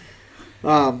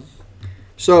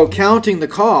 So counting the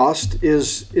cost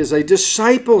is a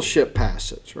discipleship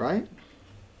passage, right?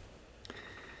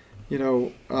 We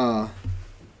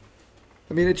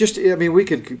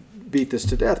could beat this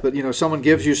to death, but someone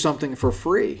gives you something for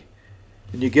free,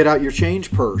 and you get out your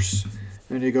change purse,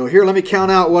 and you go, here, let me count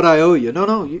out what I owe you.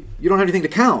 No, you don't have anything to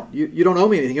count. You don't owe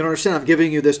me anything. You don't understand. I'm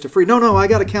giving you this to free. No, I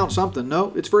got to count something.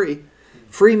 No, it's free.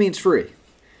 Free means free,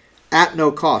 at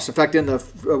no cost. In fact, in the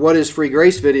What is Free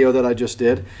Grace video that I just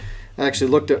did, I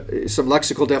actually looked at some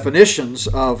lexical definitions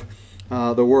of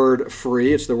the word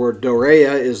free. It's the word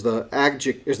dorea is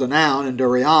the noun, and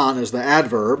dorean is the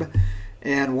adverb.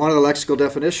 And one of the lexical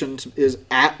definitions is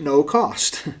at no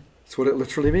cost. That's what it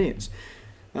literally means.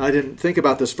 I didn't think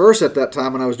about this verse at that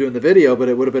time when I was doing the video, but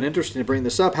it would have been interesting to bring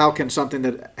this up. How can something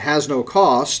that has no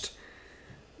cost,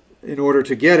 in order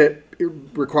to get it,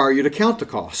 require you to count the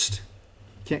cost?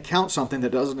 You can't count something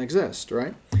that doesn't exist,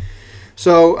 right?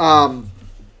 So,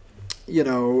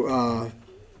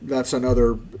 that's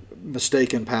another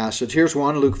mistaken passage. Here's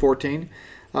one, Luke 14.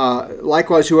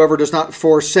 Likewise, whoever does not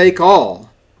forsake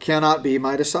all cannot be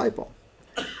my disciple.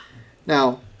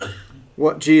 Now,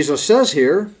 what Jesus says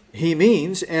here, He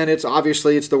means, and it's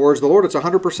the words of the Lord, it's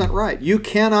 100% right. You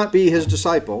cannot be His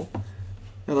disciple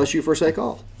unless you forsake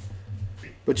all.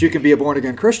 But you can be a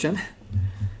born-again Christian,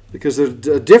 because there's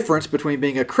a difference between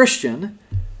being a Christian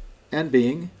and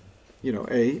being,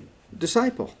 a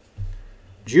disciple.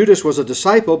 Judas was a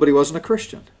disciple, but he wasn't a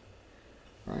Christian.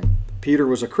 Right? Peter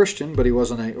was a Christian, but he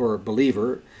wasn't a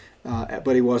believer,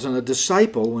 but he wasn't a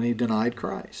disciple when he denied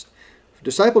Christ.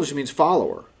 Disciple just means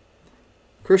follower.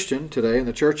 Christian today in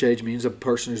the church age means a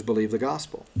person who's believed the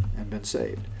gospel and been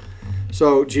saved.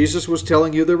 So Jesus was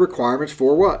telling you the requirements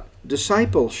for what?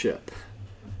 Discipleship.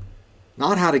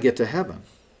 Not how to get to heaven,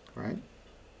 right?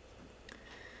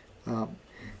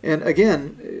 And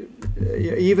again,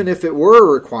 even if it were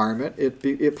a requirement,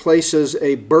 it places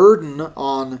a burden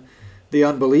on the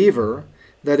unbeliever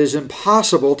that is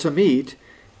impossible to meet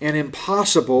and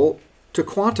impossible to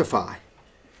quantify.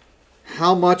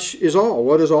 How much is all?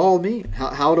 What does all mean?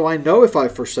 How do I know if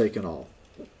I've forsaken all?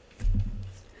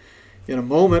 In a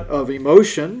moment of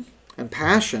emotion and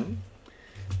passion,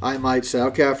 I might say,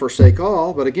 okay, I forsake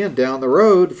all, but again, down the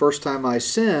road, first time I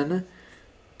sin,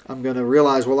 I'm going to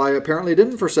realize, well, I apparently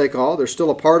didn't forsake all. There's still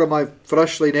a part of my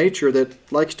fleshly nature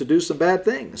that likes to do some bad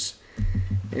things.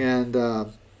 And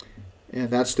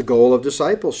that's the goal of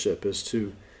discipleship, is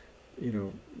to,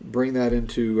 bring that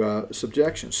into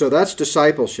subjection. So that's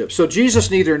discipleship. So Jesus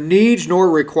neither needs nor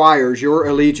requires your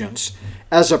allegiance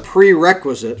as a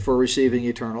prerequisite for receiving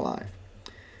eternal life.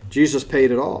 Jesus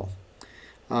paid it all.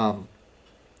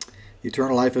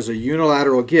 Eternal life is a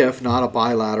unilateral gift, not a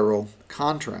bilateral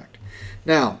contract.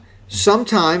 Now,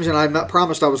 sometimes, and I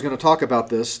promised I was going to talk about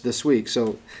this week,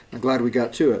 so I'm glad we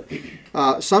got to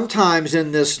it. Sometimes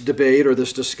in this debate or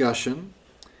this discussion,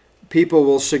 people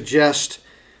will suggest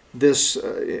this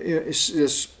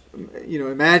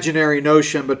imaginary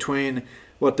notion between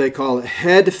what they call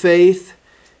head faith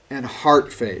and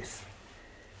heart faith.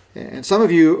 And some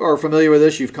of you are familiar with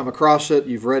this. You've come across it.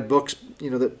 You've read books,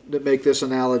 that make this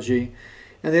analogy.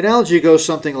 And the analogy goes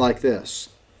something like this.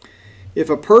 If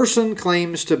a person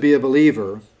claims to be a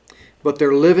believer, but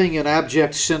they're living in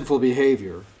abject sinful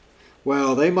behavior,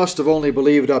 well, they must have only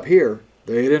believed up here.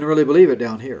 They didn't really believe it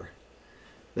down here.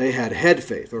 They had head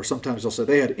faith, or sometimes they'll say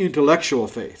they had intellectual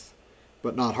faith,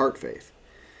 but not heart faith.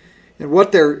 And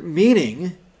what they're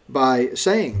meaning by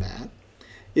saying that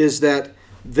is that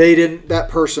that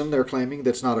person they're claiming,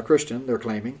 that's not a Christian, they're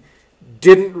claiming,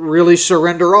 didn't really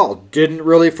surrender all, didn't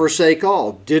really forsake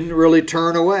all, didn't really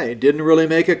turn away, didn't really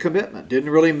make a commitment,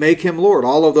 didn't really make him Lord.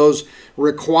 All of those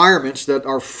requirements that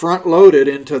are front-loaded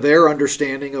into their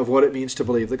understanding of what it means to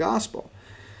believe the gospel.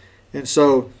 And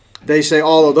so they say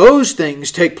all of those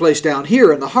things take place down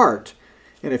here in the heart.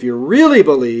 And if you really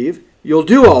believe, you'll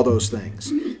do all those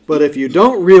things. But if you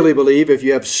don't really believe, if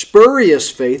you have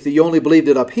spurious faith, that you only believed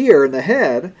it up here in the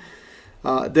head,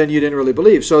 then you didn't really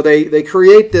believe. So they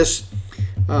create this,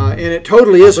 and it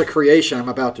totally is a creation I'm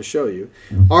about to show you,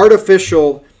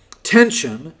 artificial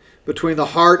tension between the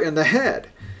heart and the head.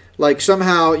 Like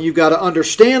somehow you've got to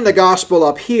understand the gospel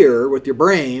up here with your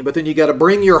brain, but then you've got to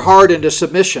bring your heart into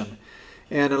submission.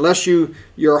 And unless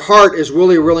your heart is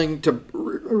really willing to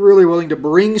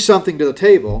bring something to the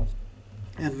table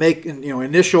and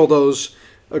initial those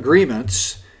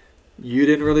agreements, you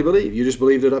didn't really believe. You just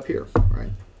believed it up here,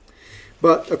 right?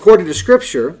 But according to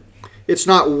Scripture, it's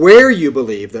not where you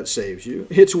believe that saves you.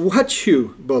 It's what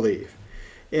you believe.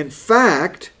 In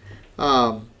fact,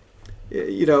 there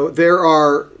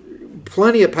are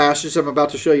plenty of passages, I'm about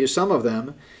to show you some of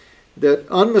them, that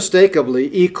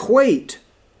unmistakably equate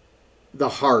the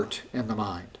heart and the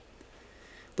mind.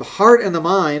 The heart and the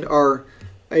mind are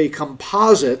a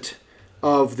composite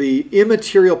of the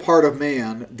immaterial part of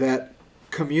man that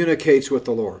communicates with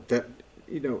the Lord, that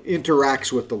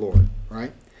interacts with the Lord,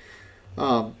 right?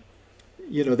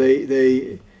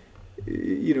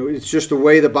 It's just the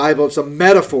way the Bible, it's a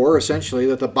metaphor essentially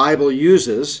that the Bible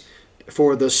uses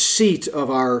for the seat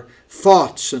of our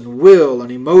thoughts and will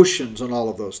and emotions and all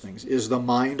of those things, is the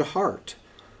mind-heart.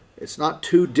 It's not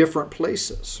two different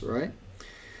places, right?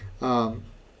 The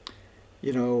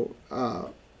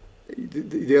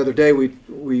other day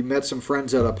we met some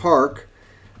friends at a park,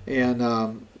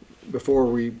 and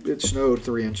before it snowed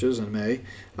 3 inches in May,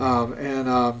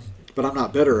 but I'm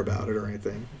not bitter about it or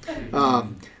anything.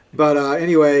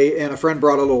 Anyway, and a friend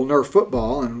brought a little Nerf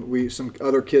football, and some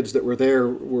other kids that were there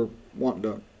were wanting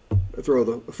to throw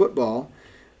the football,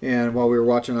 and while we were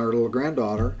watching our little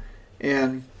granddaughter,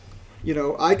 and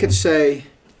I could say,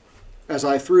 as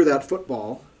I threw that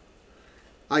football,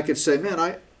 I could say, man,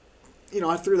 I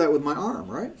threw that with my arm,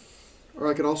 right? Or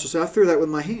I could also say, I threw that with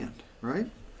my hand, right?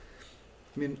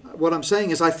 I mean, what I'm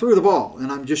saying is I threw the ball,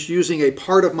 and I'm just using a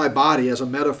part of my body as a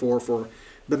metaphor for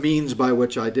the means by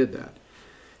which I did that.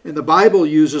 And the Bible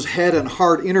uses head and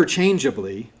heart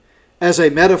interchangeably as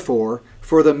a metaphor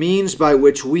for the means by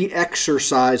which we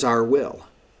exercise our will.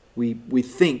 We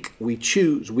think, we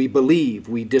choose, we believe,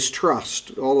 we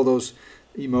distrust, all of those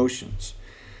emotions.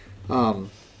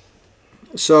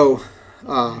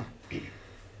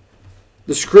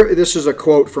 This is a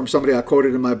quote from somebody I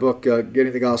quoted in my book,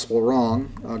 Getting the Gospel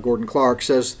Wrong. Gordon Clark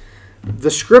says, "The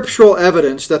scriptural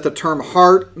evidence that the term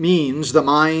heart means the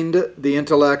mind, the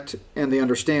intellect, and the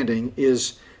understanding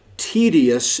is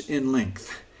tedious in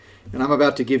length." And I'm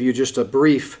about to give you just a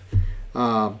brief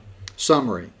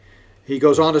summary. He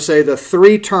goes on to say the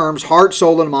three terms, heart,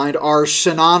 soul, and mind, are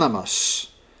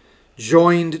synonymous,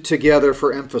 joined together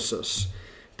for emphasis.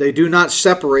 They do not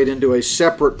separate into a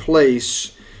separate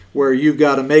place where you've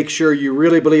got to make sure you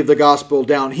really believe the gospel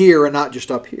down here and not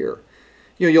just up here.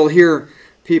 You'll hear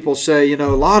people say,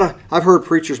 I've heard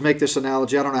preachers make this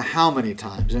analogy, I don't know how many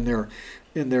times, in their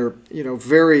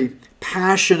very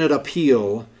passionate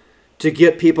appeal to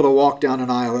get people to walk down an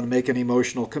aisle and make an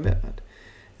emotional commitment.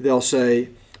 They'll say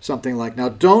something like, now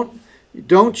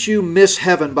don't you miss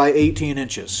heaven by 18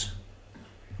 inches.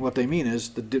 What they mean is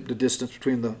the distance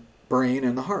between the brain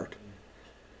and the heart.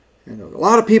 A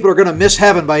lot of people are going to miss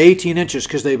heaven by 18 inches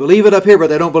because they believe it up here,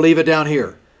 but they don't believe it down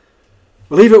here.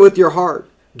 Believe it with your heart.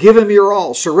 Give him your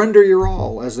all. Surrender your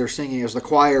all, as they're singing, as the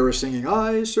choir is singing,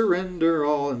 I surrender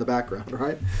all in the background,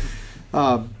 right?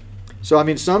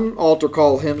 Some altar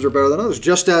call hymns are better than others.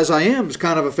 Just As I Am is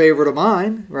kind of a favorite of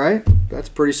mine, right? That's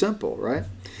pretty simple, right?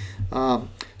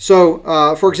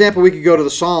 For example, we could go to the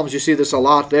Psalms. You see this a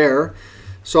lot there.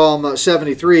 Psalm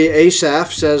 73,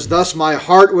 Asaph says, "Thus my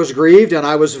heart was grieved, and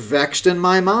I was vexed in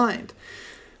my mind."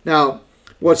 Now,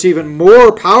 what's even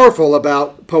more powerful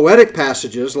about poetic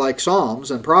passages like Psalms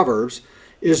and Proverbs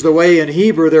is the way in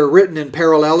Hebrew they're written in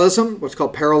parallelism, what's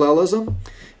called parallelism.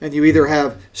 And you either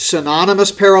have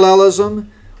synonymous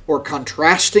parallelism or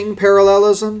contrasting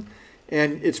parallelism.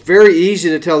 And it's very easy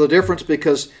to tell the difference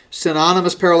because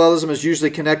synonymous parallelism is usually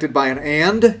connected by an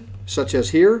and, such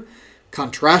as here.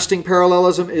 Contrasting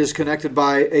parallelism is connected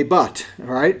by a but,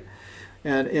 all right?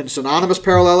 And in synonymous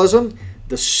parallelism,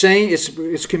 the same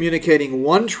it's communicating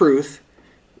one truth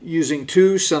using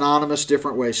two synonymous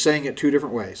different ways, saying it two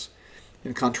different ways.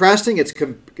 In contrasting,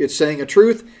 it's saying a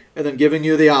truth and then giving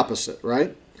you the opposite,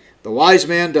 right? The wise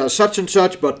man does such and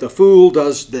such, but the fool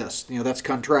does this. That's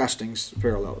contrasting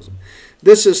parallelism.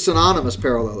 This is synonymous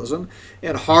parallelism,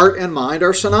 and heart and mind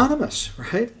are synonymous,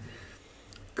 right?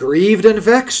 Grieved and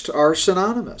vexed are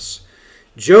synonymous.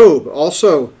 Job,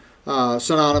 also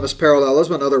synonymous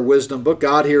parallelism, another wisdom book.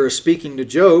 God here is speaking to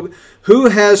Job. Who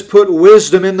has put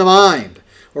wisdom in the mind?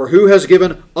 Or who has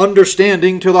given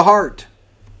understanding to the heart?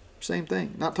 Same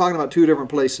thing. Not talking about two different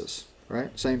places,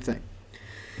 right? Same thing.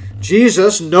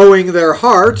 Jesus, knowing their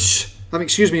thoughts,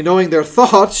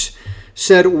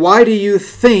 said, why do you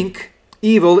think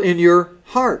evil in your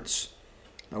hearts?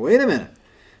 Now wait a minute.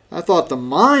 I thought the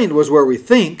mind was where we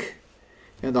think,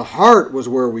 and the heart was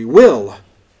where we will.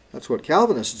 That's what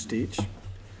Calvinists teach.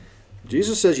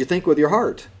 Jesus says you think with your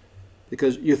heart,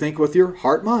 because you think with your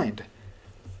heart-mind.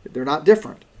 They're not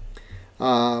different.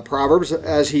 Proverbs,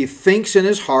 as he thinks in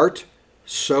his heart,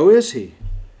 so is he.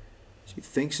 As he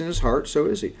thinks in his heart, so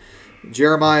is he.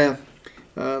 Jeremiah,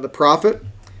 the prophet,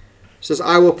 says,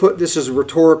 I will put, this is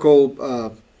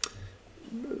rhetorical,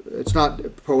 it's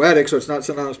not poetic, so it's not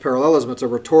synonymous parallelism, it's a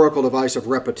rhetorical device of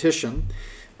repetition.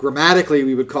 Grammatically,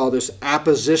 we would call this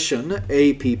apposition,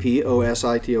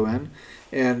 A-P-P-O-S-I-T-O-N,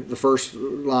 and the first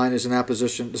line is an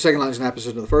apposition, the second line is an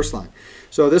apposition to the first line.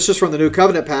 So this is from the New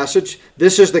Covenant passage.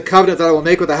 This is the covenant that I will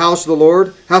make with the house of the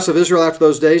Lord, house of Israel after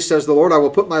those days, says the Lord. I will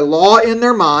put my law in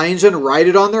their minds and write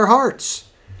it on their hearts.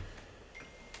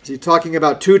 Is he talking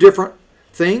about two different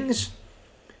things?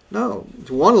 No,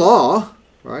 it's one law,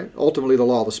 right? Ultimately the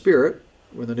law of the Spirit,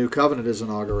 when the New Covenant is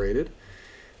inaugurated.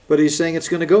 But he's saying it's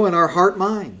going to go in our heart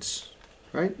minds,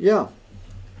 right? Yeah.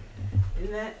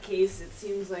 In that case, it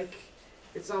seems like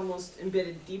it's almost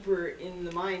embedded deeper in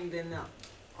the mind than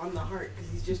on the heart,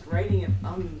 because he's just writing it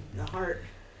on the heart,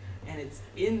 and it's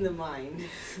in the mind.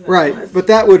 So right, but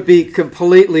that would be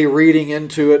completely reading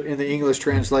into it in the English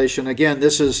translation. Again,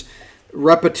 this is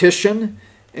repetition,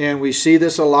 and we see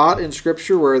this a lot in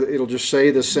Scripture where it'll just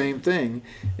say the same thing,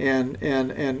 and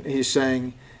he's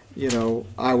saying,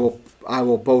 I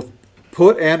will both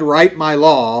put and write my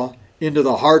law into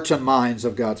the hearts and minds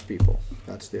of God's people.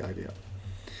 That's the idea.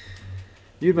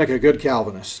 You'd make a good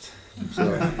Calvinist.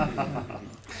 So.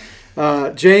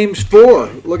 James 4,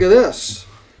 look at this.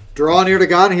 Draw near to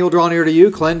God and he will draw near to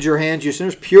you. Cleanse your hands, you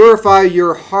sinners. Purify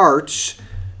your hearts,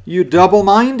 you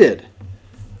double-minded.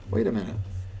 Wait a minute.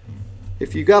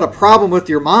 If you've got a problem with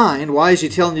your mind, why is he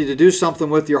telling you to do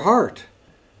something with your heart?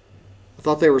 I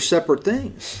thought they were separate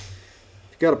things.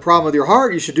 If you've got a problem with your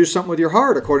heart, you should do something with your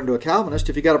heart, according to a Calvinist.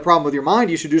 If you've got a problem with your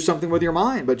mind, you should do something with your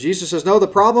mind. But Jesus says, no, the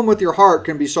problem with your heart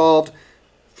can be solved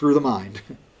through the mind,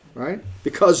 right?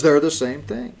 Because they're the same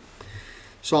thing.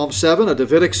 Psalm 7, a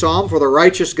Davidic psalm, for the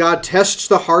righteous God tests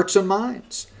the hearts and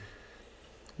minds.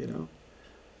 So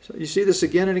you see this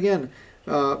again and again.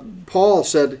 Paul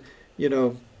said,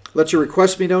 let your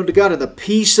requests be known to God, and the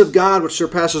peace of God, which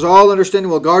surpasses all understanding,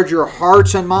 will guard your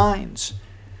hearts and minds.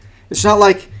 It's not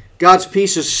like God's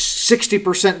peace is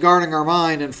 60% guarding our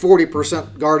mind and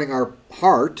 40% guarding our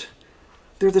heart.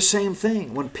 They're the same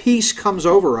thing. When peace comes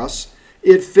over us,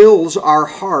 it fills our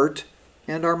heart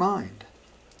and our mind.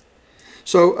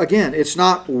 So again, it's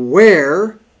not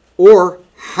where or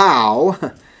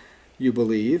how you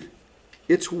believe,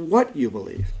 it's what you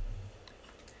believe.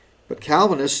 But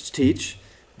Calvinists teach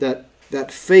that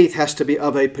faith has to be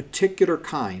of a particular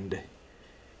kind.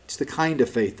 It's the kind of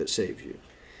faith that saves you.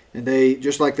 And they,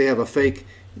 just like they have a fake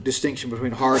distinction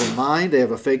between heart and mind, they have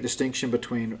a fake distinction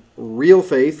between real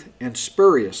faith and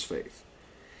spurious faith.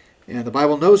 And the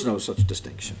Bible knows no such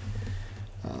distinction.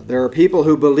 There are people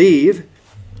who believe,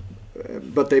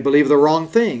 but they believe the wrong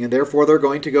thing, and therefore they're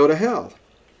going to go to hell.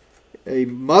 A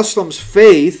Muslim's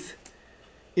faith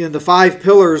in the 5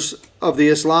 pillars of the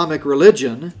Islamic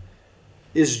religion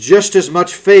is just as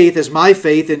much faith as my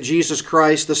faith in Jesus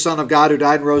Christ, the Son of God who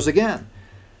died and rose again.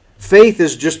 Faith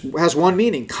has one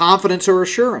meaning, confidence or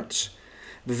assurance.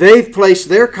 They've placed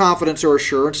their confidence or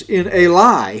assurance in a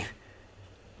lie,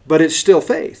 but it's still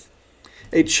faith.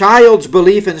 A child's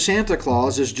belief in Santa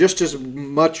Claus is just as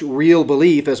much real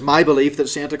belief as my belief that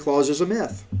Santa Claus is a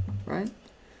myth, right?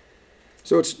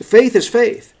 So faith is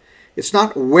faith. It's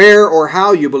not where or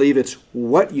how you believe, it's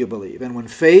what you believe. And when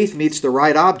faith meets the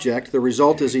right object, the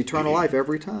result is eternal life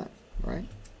every time, right?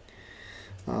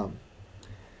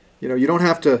 You don't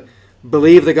have to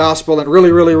believe the gospel and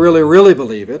really, really, really, really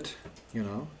believe it,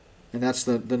 And that's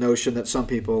the notion that some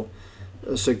people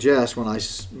suggest when I'm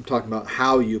talking about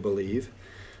how you believe.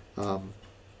 I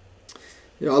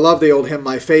love the old hymn,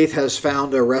 "My faith has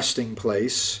found a resting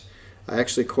place." I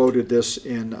actually quoted this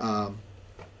in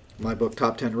my book,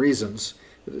 Top 10 Reasons.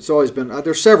 It's always been,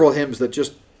 there's several hymns that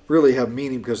just really have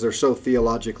meaning because they're so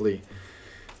theologically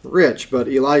rich. But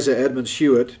Eliza Edmonds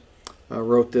Hewitt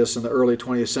wrote this in the early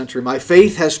 20th century. "My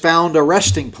faith has found a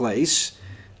resting place,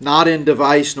 not in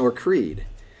device nor creed.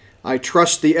 I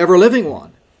trust the ever-living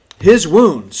one. His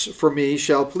wounds for me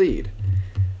shall plead.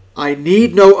 I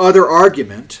need no other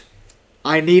argument.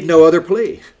 I need no other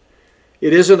plea.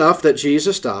 It is enough that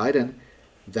Jesus died and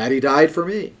that he died for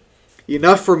me.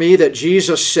 Enough for me that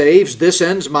Jesus saves. This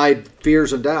ends my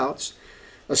fears and doubts.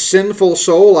 A sinful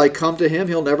soul, I come to him.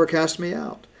 He'll never cast me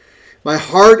out. My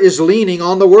heart is leaning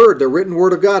on the word, the written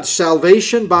word of God.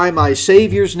 Salvation by my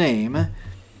Savior's name.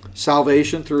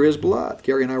 Salvation through his blood."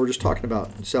 Gary and I were just talking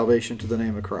about salvation to the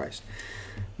name of Christ.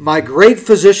 "My great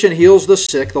physician heals the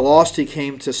sick. The lost he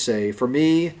came to save. For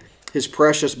me, his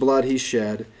precious blood he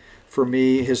shed. For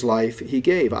me, his life he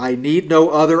gave. I need no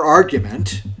other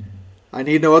argument. I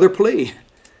need no other plea.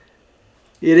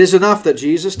 It is enough that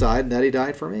Jesus died and that he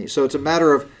died for me." So it's a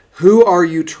matter of who are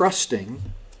you trusting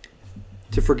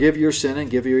to forgive your sin and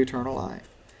give you eternal life.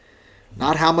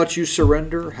 Not how much you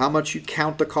surrender, how much you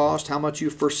count the cost, how much you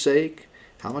forsake,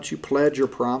 how much you pledge or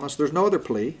promise. There's no other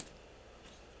plea.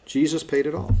 Jesus paid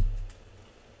it all.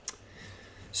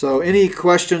 So any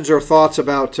questions or thoughts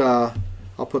about,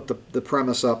 I'll put the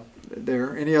premise up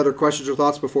there. Any other questions or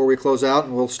thoughts before we close out?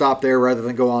 And we'll stop there rather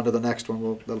than go on to the next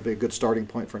one. That'll be a good starting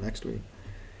point for next week.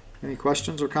 Any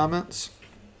questions or comments?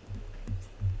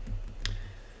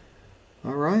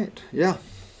 All right. Yeah.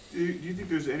 Do you think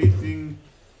there's anything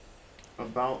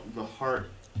about the heart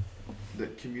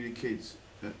that communicates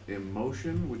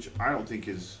emotion, which I don't think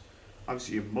is,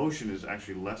 obviously emotion is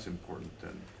actually less important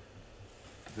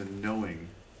than knowing.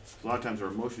 A lot of times our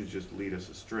emotions just lead us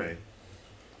astray.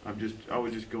 I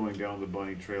was just going down the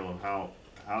bunny trail of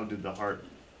how did the heart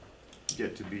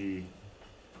get to be,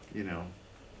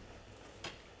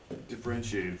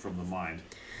 differentiated from the mind.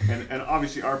 And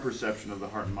obviously our perception of the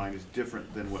heart and mind is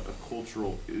different than what a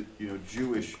cultural,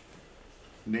 Jewish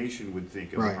nation would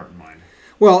think of the heart and mind.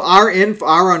 Well,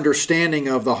 our understanding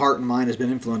of the heart and mind has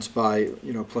been influenced by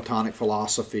Platonic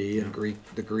philosophy and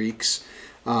the Greeks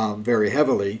very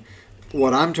heavily.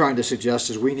 What I'm trying to suggest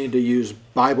is we need to use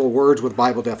Bible words with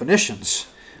Bible definitions,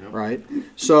 right?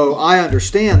 So I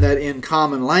understand that in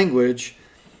common language,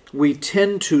 we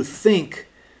tend to think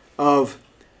of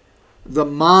the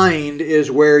mind is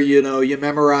where, you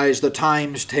memorize the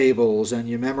times tables and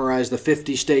you memorize the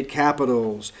 50 state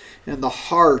capitals, and the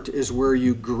heart is where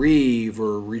you grieve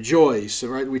or rejoice,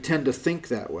 right? We tend to think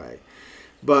that way.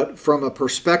 But from a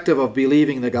perspective of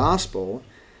believing the gospel,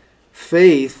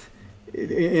 faith,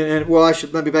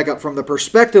 let me back up. From the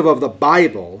perspective of the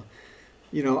Bible,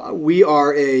 we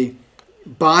are a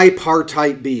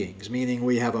bipartite beings, meaning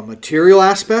we have a material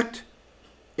aspect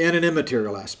and an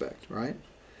immaterial aspect, right?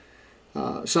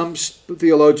 Some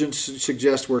theologians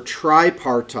suggest we're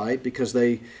tripartite because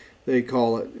they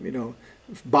call it,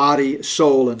 body,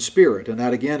 soul, and spirit, and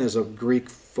that again is a Greek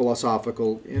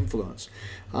philosophical influence.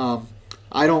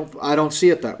 I don't see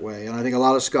it that way, and I think a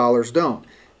lot of scholars don't.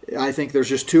 I think there's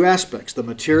just two aspects: the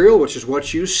material, which is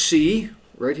what you see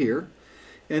right here,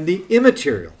 and the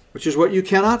immaterial, which is what you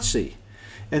cannot see.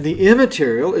 And the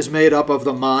immaterial is made up of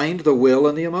the mind, the will,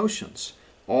 and the emotions.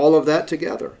 All of that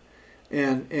together.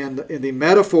 And the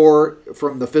metaphor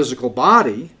from the physical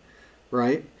body,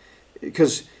 right?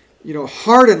 Because,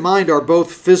 heart and mind are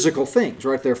both physical things,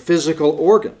 right? They're physical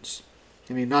organs.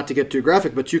 I mean, not to get too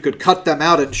graphic, but you could cut them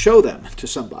out and show them to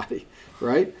somebody,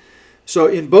 right? So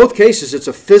in both cases, it's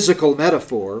a physical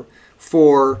metaphor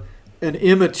for an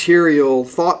immaterial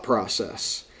thought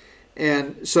process.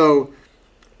 And so,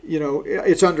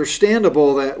 it's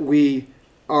understandable that we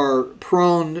are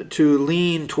prone to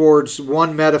lean towards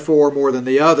one metaphor more than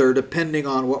the other, depending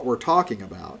on what we're talking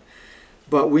about.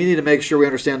 But we need to make sure we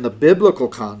understand the biblical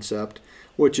concept,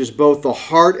 which is both the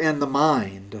heart and the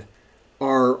mind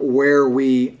are where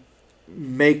we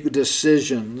make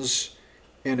decisions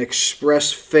and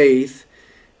express faith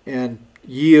and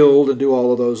yield and do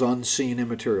all of those unseen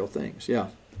immaterial things. Yeah.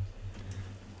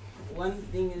 One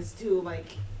thing is too,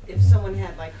 if someone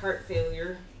had heart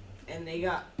failure and they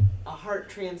got a heart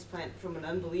transplant from an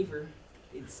unbeliever,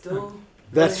 they'd still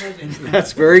That's Go ahead.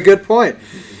 that's a very good point.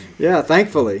 Yeah,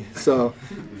 thankfully. So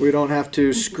we don't have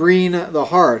to screen the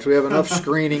heart. We have enough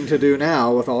screening to do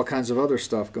now with all kinds of other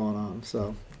stuff going on.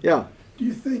 So yeah. Do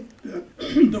you think that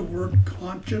the word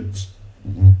conscience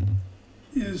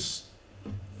is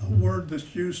a word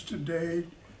that's used today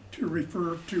to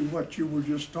refer to what you were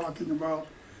just talking about?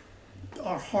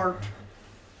 Our heart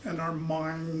and our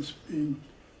minds being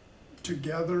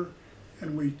together,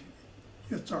 and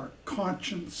it's our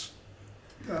conscience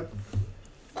that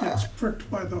gets pricked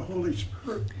by the Holy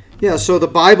Spirit. Yeah, so the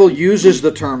Bible uses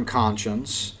the term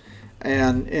conscience,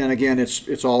 and again,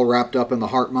 it's all wrapped up in the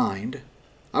heart-mind.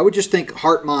 I would just think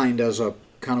heart-mind as a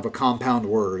kind of a compound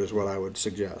word is what I would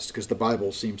suggest, because the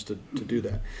Bible seems to do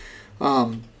that.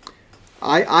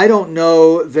 I don't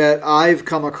know that I've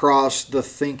come across the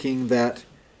thinking that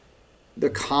the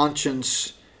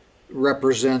conscience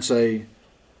represents a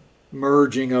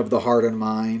merging of the heart and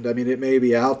mind. I mean, it may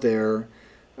be out there.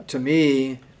 To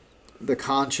me, the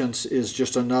conscience is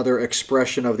just another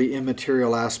expression of the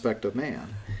immaterial aspect of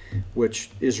man, which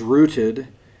is rooted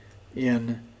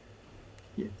in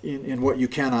what you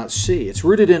cannot see. It's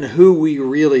rooted in who we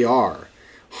really are.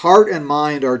 Heart and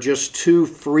mind are just two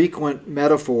frequent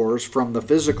metaphors from the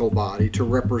physical body to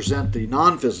represent the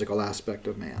non-physical aspect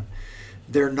of man.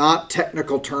 They're not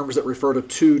technical terms that refer to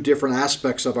two different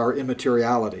aspects of our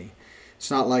immateriality. It's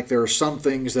not like there are some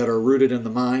things that are rooted in the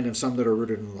mind and some that are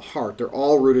rooted in the heart. They're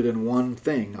all rooted in one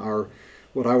thing,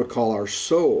 what I would call our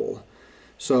soul.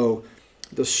 So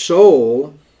the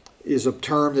soul is a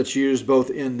term that's used both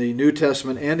in the New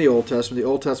Testament and the Old Testament. The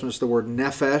Old Testament is the word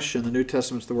nephesh, and the New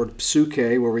Testament is the word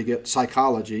psyche, where we get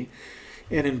psychology.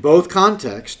 And in both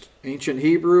contexts, ancient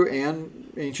Hebrew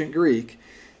and ancient Greek,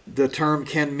 the term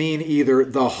can mean either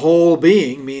the whole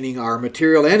being, meaning our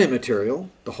material and immaterial,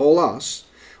 the whole us,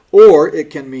 or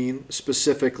it can mean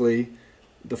specifically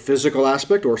the physical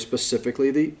aspect or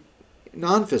specifically the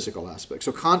non-physical aspect.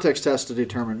 So context has to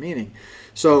determine meaning.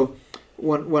 So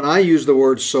when I use the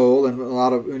word soul, and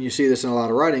when you see this in a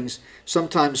lot of writings,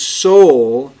 sometimes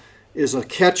soul is a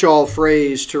catch-all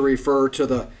phrase to refer to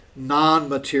the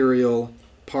non-material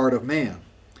part of man.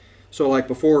 So like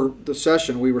before the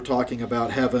session, we were talking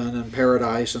about heaven and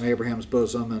paradise and Abraham's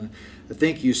bosom, and I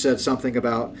think you said something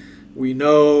about we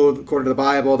know, according to the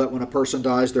Bible, that when a person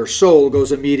dies, their soul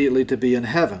goes immediately to be in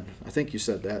heaven. I think you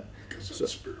said that. Because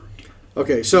it's spirit.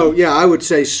 Okay, so yeah, I would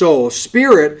say soul.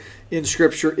 Spirit in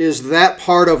Scripture is that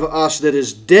part of us that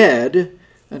is dead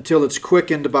until it's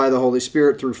quickened by the Holy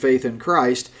Spirit through faith in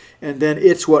Christ, and then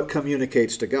it's what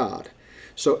communicates to God.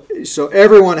 So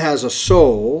everyone has a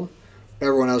soul.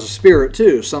 Everyone has a spirit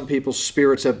too. Some people's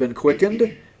spirits have been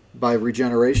quickened by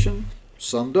regeneration.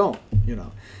 Some don't,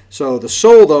 So the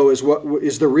soul, though, is what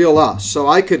is the real us. So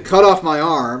I could cut off my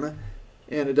arm,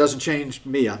 and it doesn't change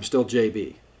me. I'm still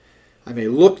JB. I may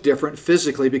look different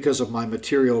physically because of my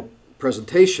material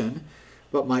presentation,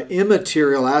 but my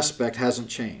immaterial aspect hasn't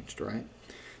changed, right?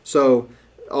 So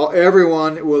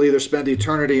everyone will either spend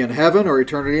eternity in heaven or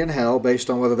eternity in hell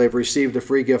based on whether they've received the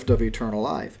free gift of eternal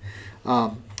life.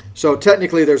 So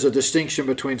technically there's a distinction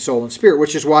between soul and spirit,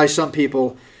 which is why some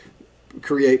people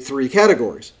create three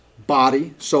categories: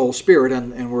 body, soul, spirit,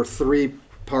 and we're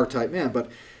three-part type man.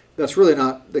 But that's really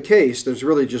not the case. There's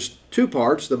really just two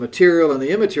parts, the material and the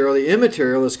immaterial. The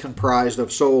immaterial is comprised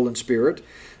of soul and spirit.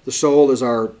 The soul is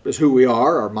who we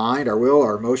are, our mind, our will,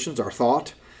 our emotions, our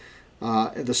thought.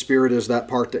 And the spirit is that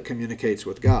part that communicates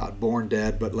with God, born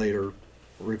dead but later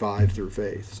revived through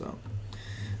faith. So,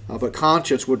 but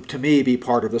conscience would, to me, be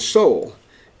part of the soul.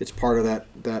 It's part of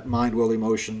that mind, will,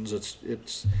 emotions.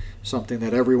 It's something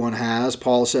that everyone has.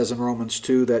 Paul says in Romans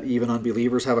 2 that even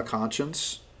unbelievers have a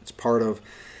conscience. It's part of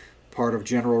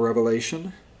general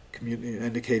revelation,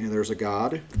 indicating there's a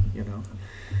God.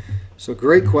 So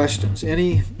great questions.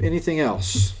 Anything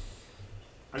else?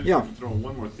 I just Yeah. want to throw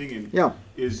one more thing in. Yeah.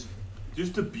 Is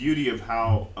just the beauty of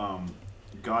how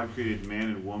God created man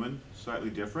and woman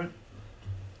slightly different.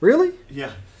 Really?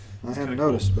 Yeah. I It's hadn't kinda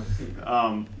cool. noticed.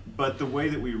 But But the way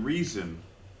that we reason,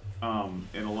 and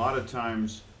a lot of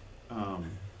times,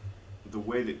 the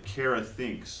way that Kara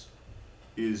thinks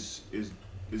is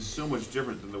so much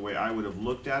different than the way I would have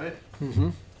looked at it. mm-hmm.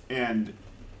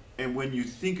 And when you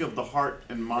think of the heart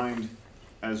and mind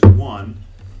as one,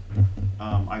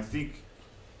 I think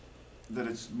that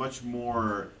it's much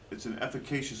more. It's an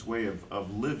efficacious way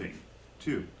of living,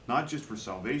 too. Not just for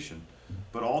salvation,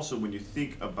 but also when you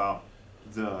think about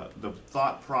the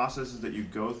thought processes that you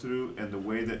go through and the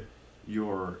way that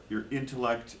your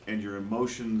intellect and your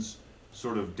emotions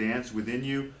sort of dance within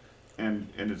you, and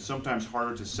it's sometimes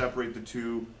harder to separate the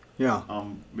two, Yeah.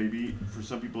 maybe for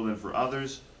some people than for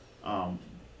others,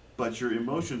 but your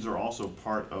emotions are also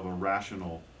part of a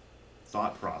rational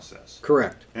thought process.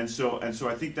 Correct. And so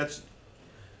I think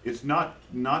it's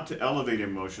not to elevate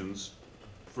emotions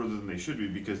further than they should be,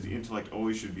 because the intellect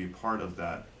always should be part of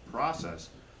that process.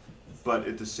 But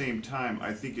at the same time,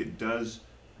 I think it does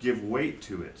give weight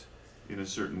to it in a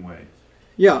certain way.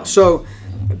 Yeah, so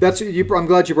I'm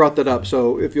glad you brought that up.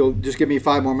 So if you'll just give me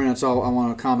 5 more minutes, I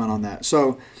want to comment on that.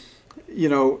 So,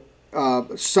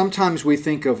 sometimes we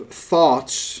think of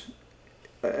thoughts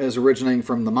as originating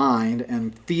from the mind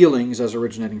and feelings as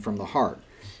originating from the heart.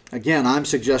 Again, I'm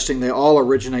suggesting they all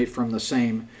originate from the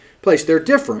same place. They're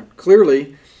different,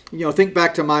 clearly. Think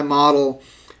back to my model.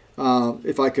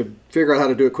 If I could figure out how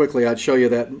to do it quickly, I'd show you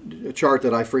that chart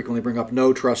that I frequently bring up,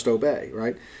 know, trust, obey,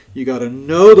 right? You got to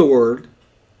know the word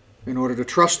in order to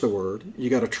trust the word. You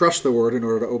got to trust the word in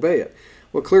order to obey it.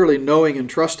 Well, clearly knowing and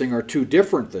trusting are two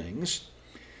different things.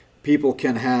 People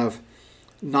can have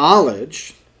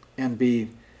knowledge and be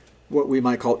what we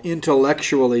might call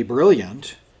intellectually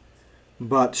brilliant,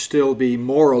 but still be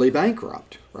morally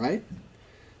bankrupt, right?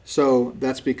 So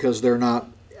that's because they're not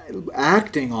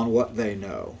acting on what they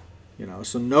know.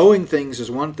 So knowing things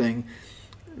is one thing.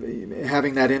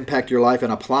 Having that impact your life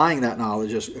and applying that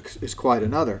knowledge is quite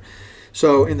another.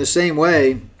 So in the same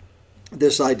way,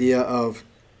 this idea of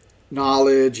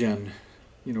knowledge and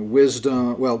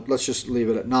wisdom, well, let's just leave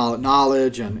it at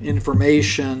knowledge and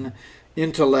information,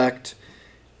 intellect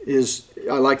is,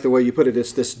 I like the way you put it,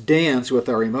 it's this dance with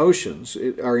our emotions.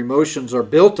 Our emotions are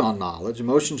built on knowledge.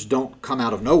 Emotions don't come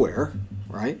out of nowhere,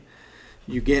 right?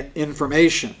 You get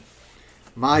information.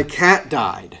 My cat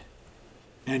died,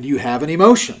 and you have an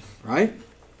emotion, right?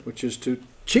 Which is to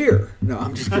cheer. No,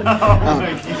 I'm just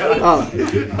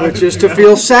kidding. Which is to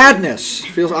feel sadness.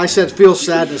 I said feel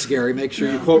sadness, Gary. Make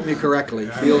sure you quote me correctly.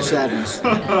 Feel sadness.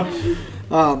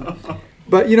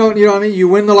 But you know what I mean? You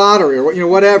win the lottery or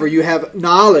whatever. You have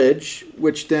knowledge,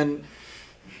 which then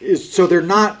is, so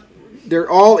they're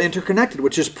all interconnected,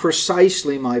 which is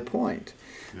precisely my point.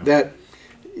 Yeah. That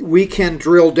we can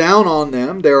drill down on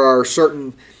them. There are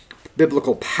certain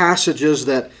biblical passages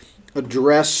that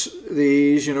address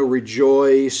these,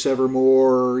 rejoice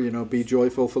evermore, be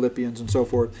joyful, Philippians, and so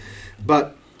forth.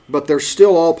 But they're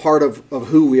still all part of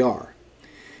who we are.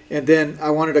 And then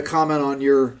I wanted to comment on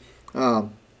your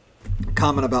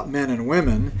comment about men and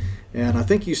women. And I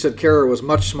think you said Kara was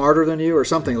much smarter than you or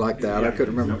something like that. Yeah. I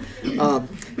couldn't remember.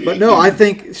 But no, I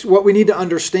think what we need to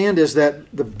understand is that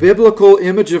the biblical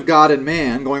image of God in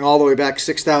man, going all the way back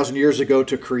 6,000 years ago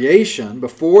to creation,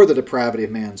 before the depravity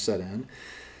of man set in,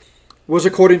 was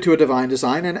according to a divine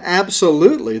design. And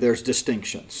absolutely there's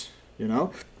distinctions,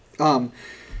 God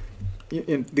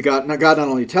not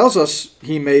only tells us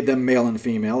he made them male and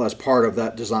female as part of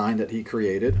that design that he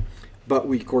created, but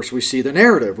we see the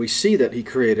narrative. We see that he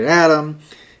created Adam,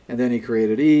 and then he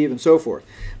created Eve, and so forth.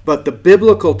 But the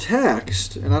biblical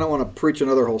text, and I don't want to preach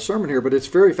another whole sermon here, but it's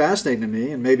very fascinating to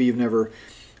me, and maybe you've never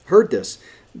heard this,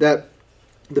 that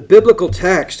the biblical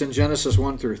text in Genesis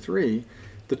 1 through 3,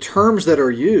 the terms that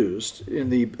are used in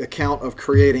the account of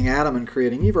creating Adam and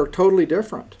creating Eve are totally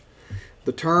different.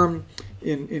 The term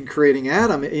in creating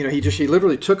Adam, he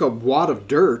literally took a wad of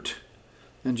dirt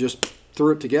and just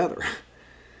threw it together.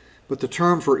 But the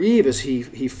term for Eve is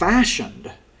he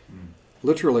fashioned.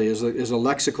 Literally is a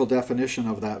lexical definition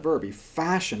of that verb. He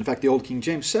fashioned. In fact, the Old King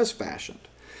James says fashioned.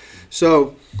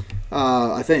 So,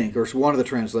 I think, or one of the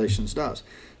translations does.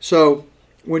 So,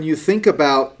 when you think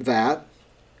about that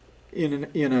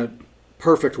in a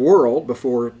perfect world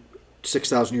before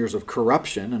 6,000 years of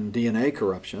corruption and DNA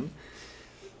corruption,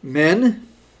 men,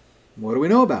 what do we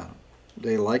know about them?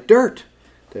 They like dirt.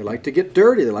 They like to get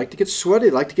dirty. They like to get sweaty.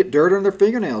 They like to get dirt on their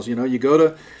fingernails. You go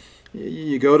to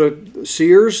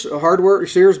Sears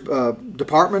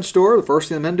department store. The first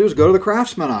thing the men do is go to the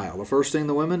Craftsman aisle. The first thing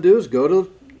the women do is go to,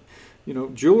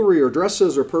 jewelry or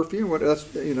dresses or perfume. That's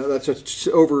an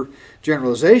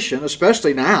overgeneralization,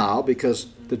 especially now because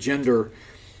the gender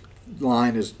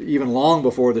line is even long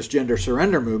before this gender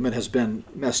surrender movement has been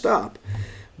messed up.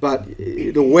 But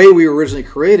the way we were originally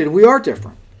created, we are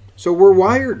different. So we're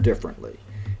wired differently.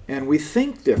 And we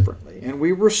think differently, and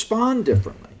we respond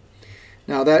differently.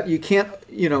 Now that you can't,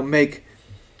 make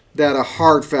that a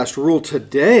hard, fast rule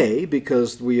today,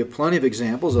 because we have plenty of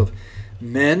examples of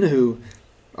men who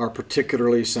are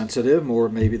particularly sensitive, more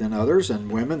maybe than others, and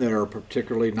women that are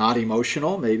particularly not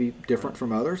emotional, maybe different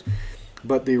from others.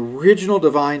 But the original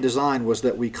divine design was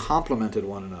that we complemented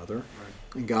one another,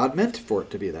 and God meant for it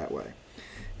to be that way.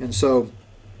 And so,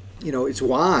 it's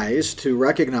wise to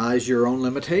recognize your own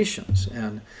limitations.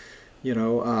 And,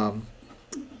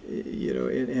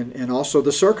 and also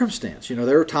the circumstance.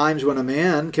 There are times when a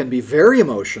man can be very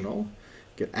emotional,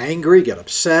 get angry, get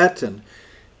upset, and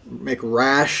make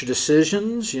rash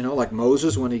decisions, like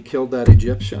Moses when he killed that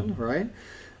Egyptian, right?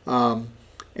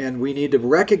 And we need to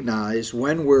recognize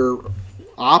when we're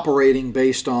operating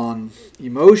based on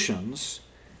emotions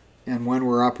and when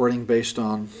we're operating based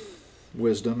on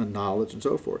wisdom and knowledge and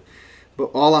so forth.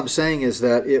 But all I'm saying is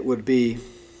that it would be,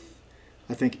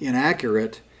 I think,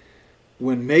 inaccurate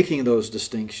when making those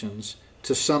distinctions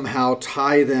to somehow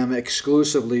tie them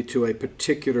exclusively to a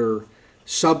particular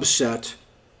subset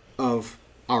of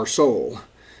our soul.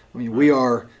 I mean, we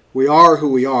are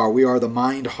who we are. We are the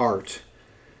mind, heart,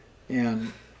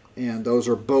 and those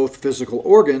are both physical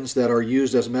organs that are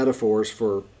used as metaphors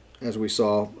for, as we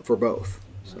saw, for both.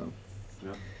 So,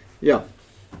 yeah.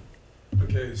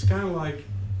 Okay, it's kind of like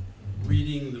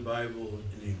reading the Bible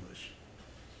in English.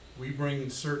 We bring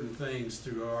certain things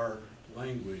through our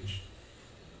language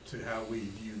to how we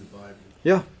view the Bible.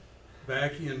 Yeah.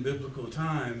 Back in biblical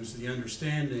times, the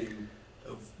understanding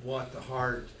of what the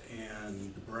heart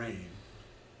and the brain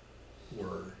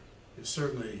were is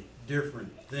certainly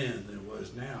different then than it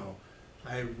was now.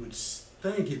 I would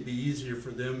think it'd be easier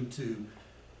for them to,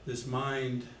 this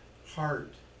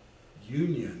mind-heart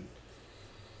union,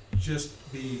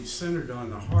 just be centered on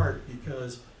the heart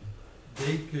because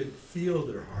they could feel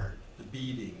their heart, the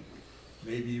beating,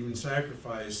 maybe even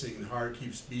sacrificing. The heart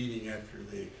keeps beating after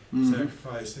they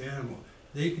sacrifice the animal.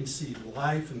 They can see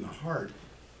life in the heart.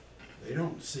 They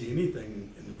don't see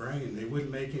anything in the brain. They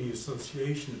wouldn't make any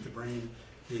association that the brain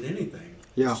did anything.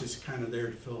 Yeah. It's just kind of there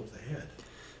to fill up the head.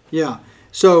 Yeah.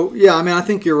 So I mean, I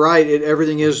think you're right.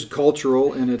 Everything is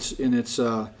cultural in its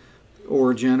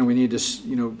origin, and we need to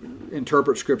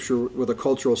interpret Scripture with a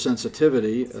cultural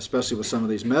sensitivity, especially with some of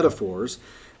these metaphors.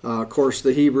 Of course,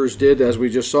 the Hebrews did, as we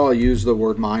just saw, use the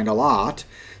word mind a lot,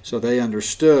 so they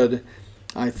understood,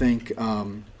 I think,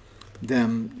 the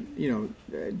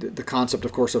concept,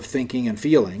 of course, of thinking and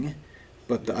feeling.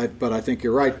 But I think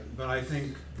you're right. But I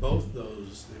think both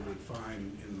those they would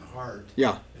find in the heart,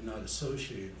 Yeah. and not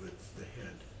associated with the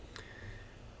head.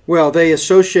 Well, they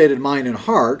associated mind and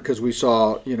heart because we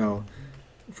saw,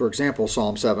 for example,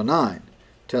 Psalm 7:9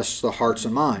 tests the hearts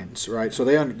and minds, right? So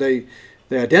they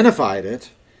identified it,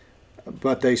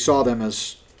 but they saw them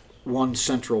as one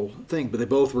central thing, but they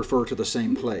both refer to the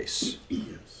same place,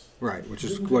 Yes. right? Which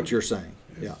is what you're saying.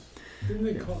 Yeah. Didn't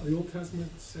they call the Old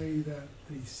Testament say that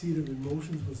the seat of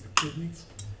emotions was the kidneys?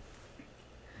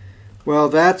 Well,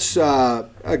 that's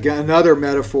again another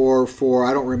metaphor for,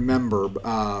 I don't remember,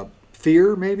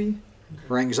 fear maybe,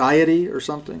 or anxiety or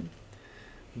something.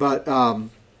 But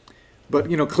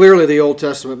clearly the Old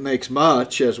Testament makes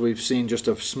much, as we've seen, just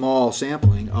a small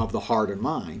sampling of the heart and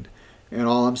mind. And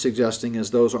all I'm suggesting is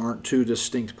those aren't two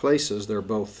distinct places. They're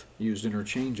both used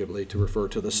interchangeably to refer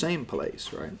to the same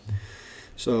place, right?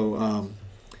 So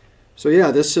yeah,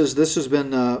 this has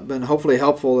been hopefully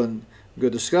helpful and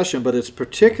good discussion, but it's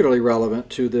particularly relevant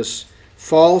to this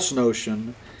false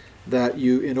notion that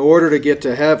in order to get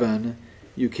to heaven,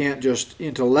 you can't just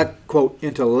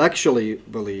intellectually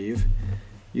believe.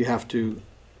 You have to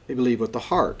believe with the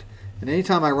heart. And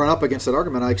anytime I run up against that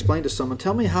argument, I explain to someone,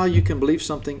 tell me how you can believe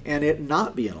something and it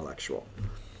not be intellectual. I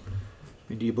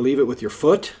mean, do you believe it with your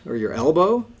foot or your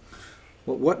elbow?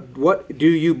 What do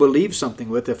you believe something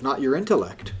with if not your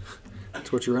intellect?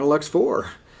 That's what your intellect's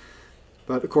for.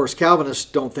 But, of course, Calvinists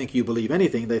don't think you believe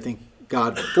anything. They think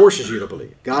God forces you to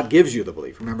believe. God gives you the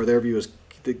belief. Remember, their view is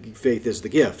faith is the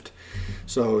gift.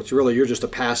 So it's really, you're just a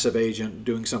passive agent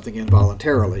doing something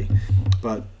involuntarily.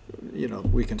 But,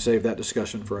 we can save that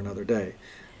discussion for another day.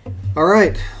 All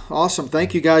right. Awesome.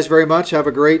 Thank you guys very much. Have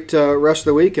a great rest of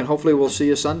the week, and hopefully we'll see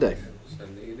you Sunday.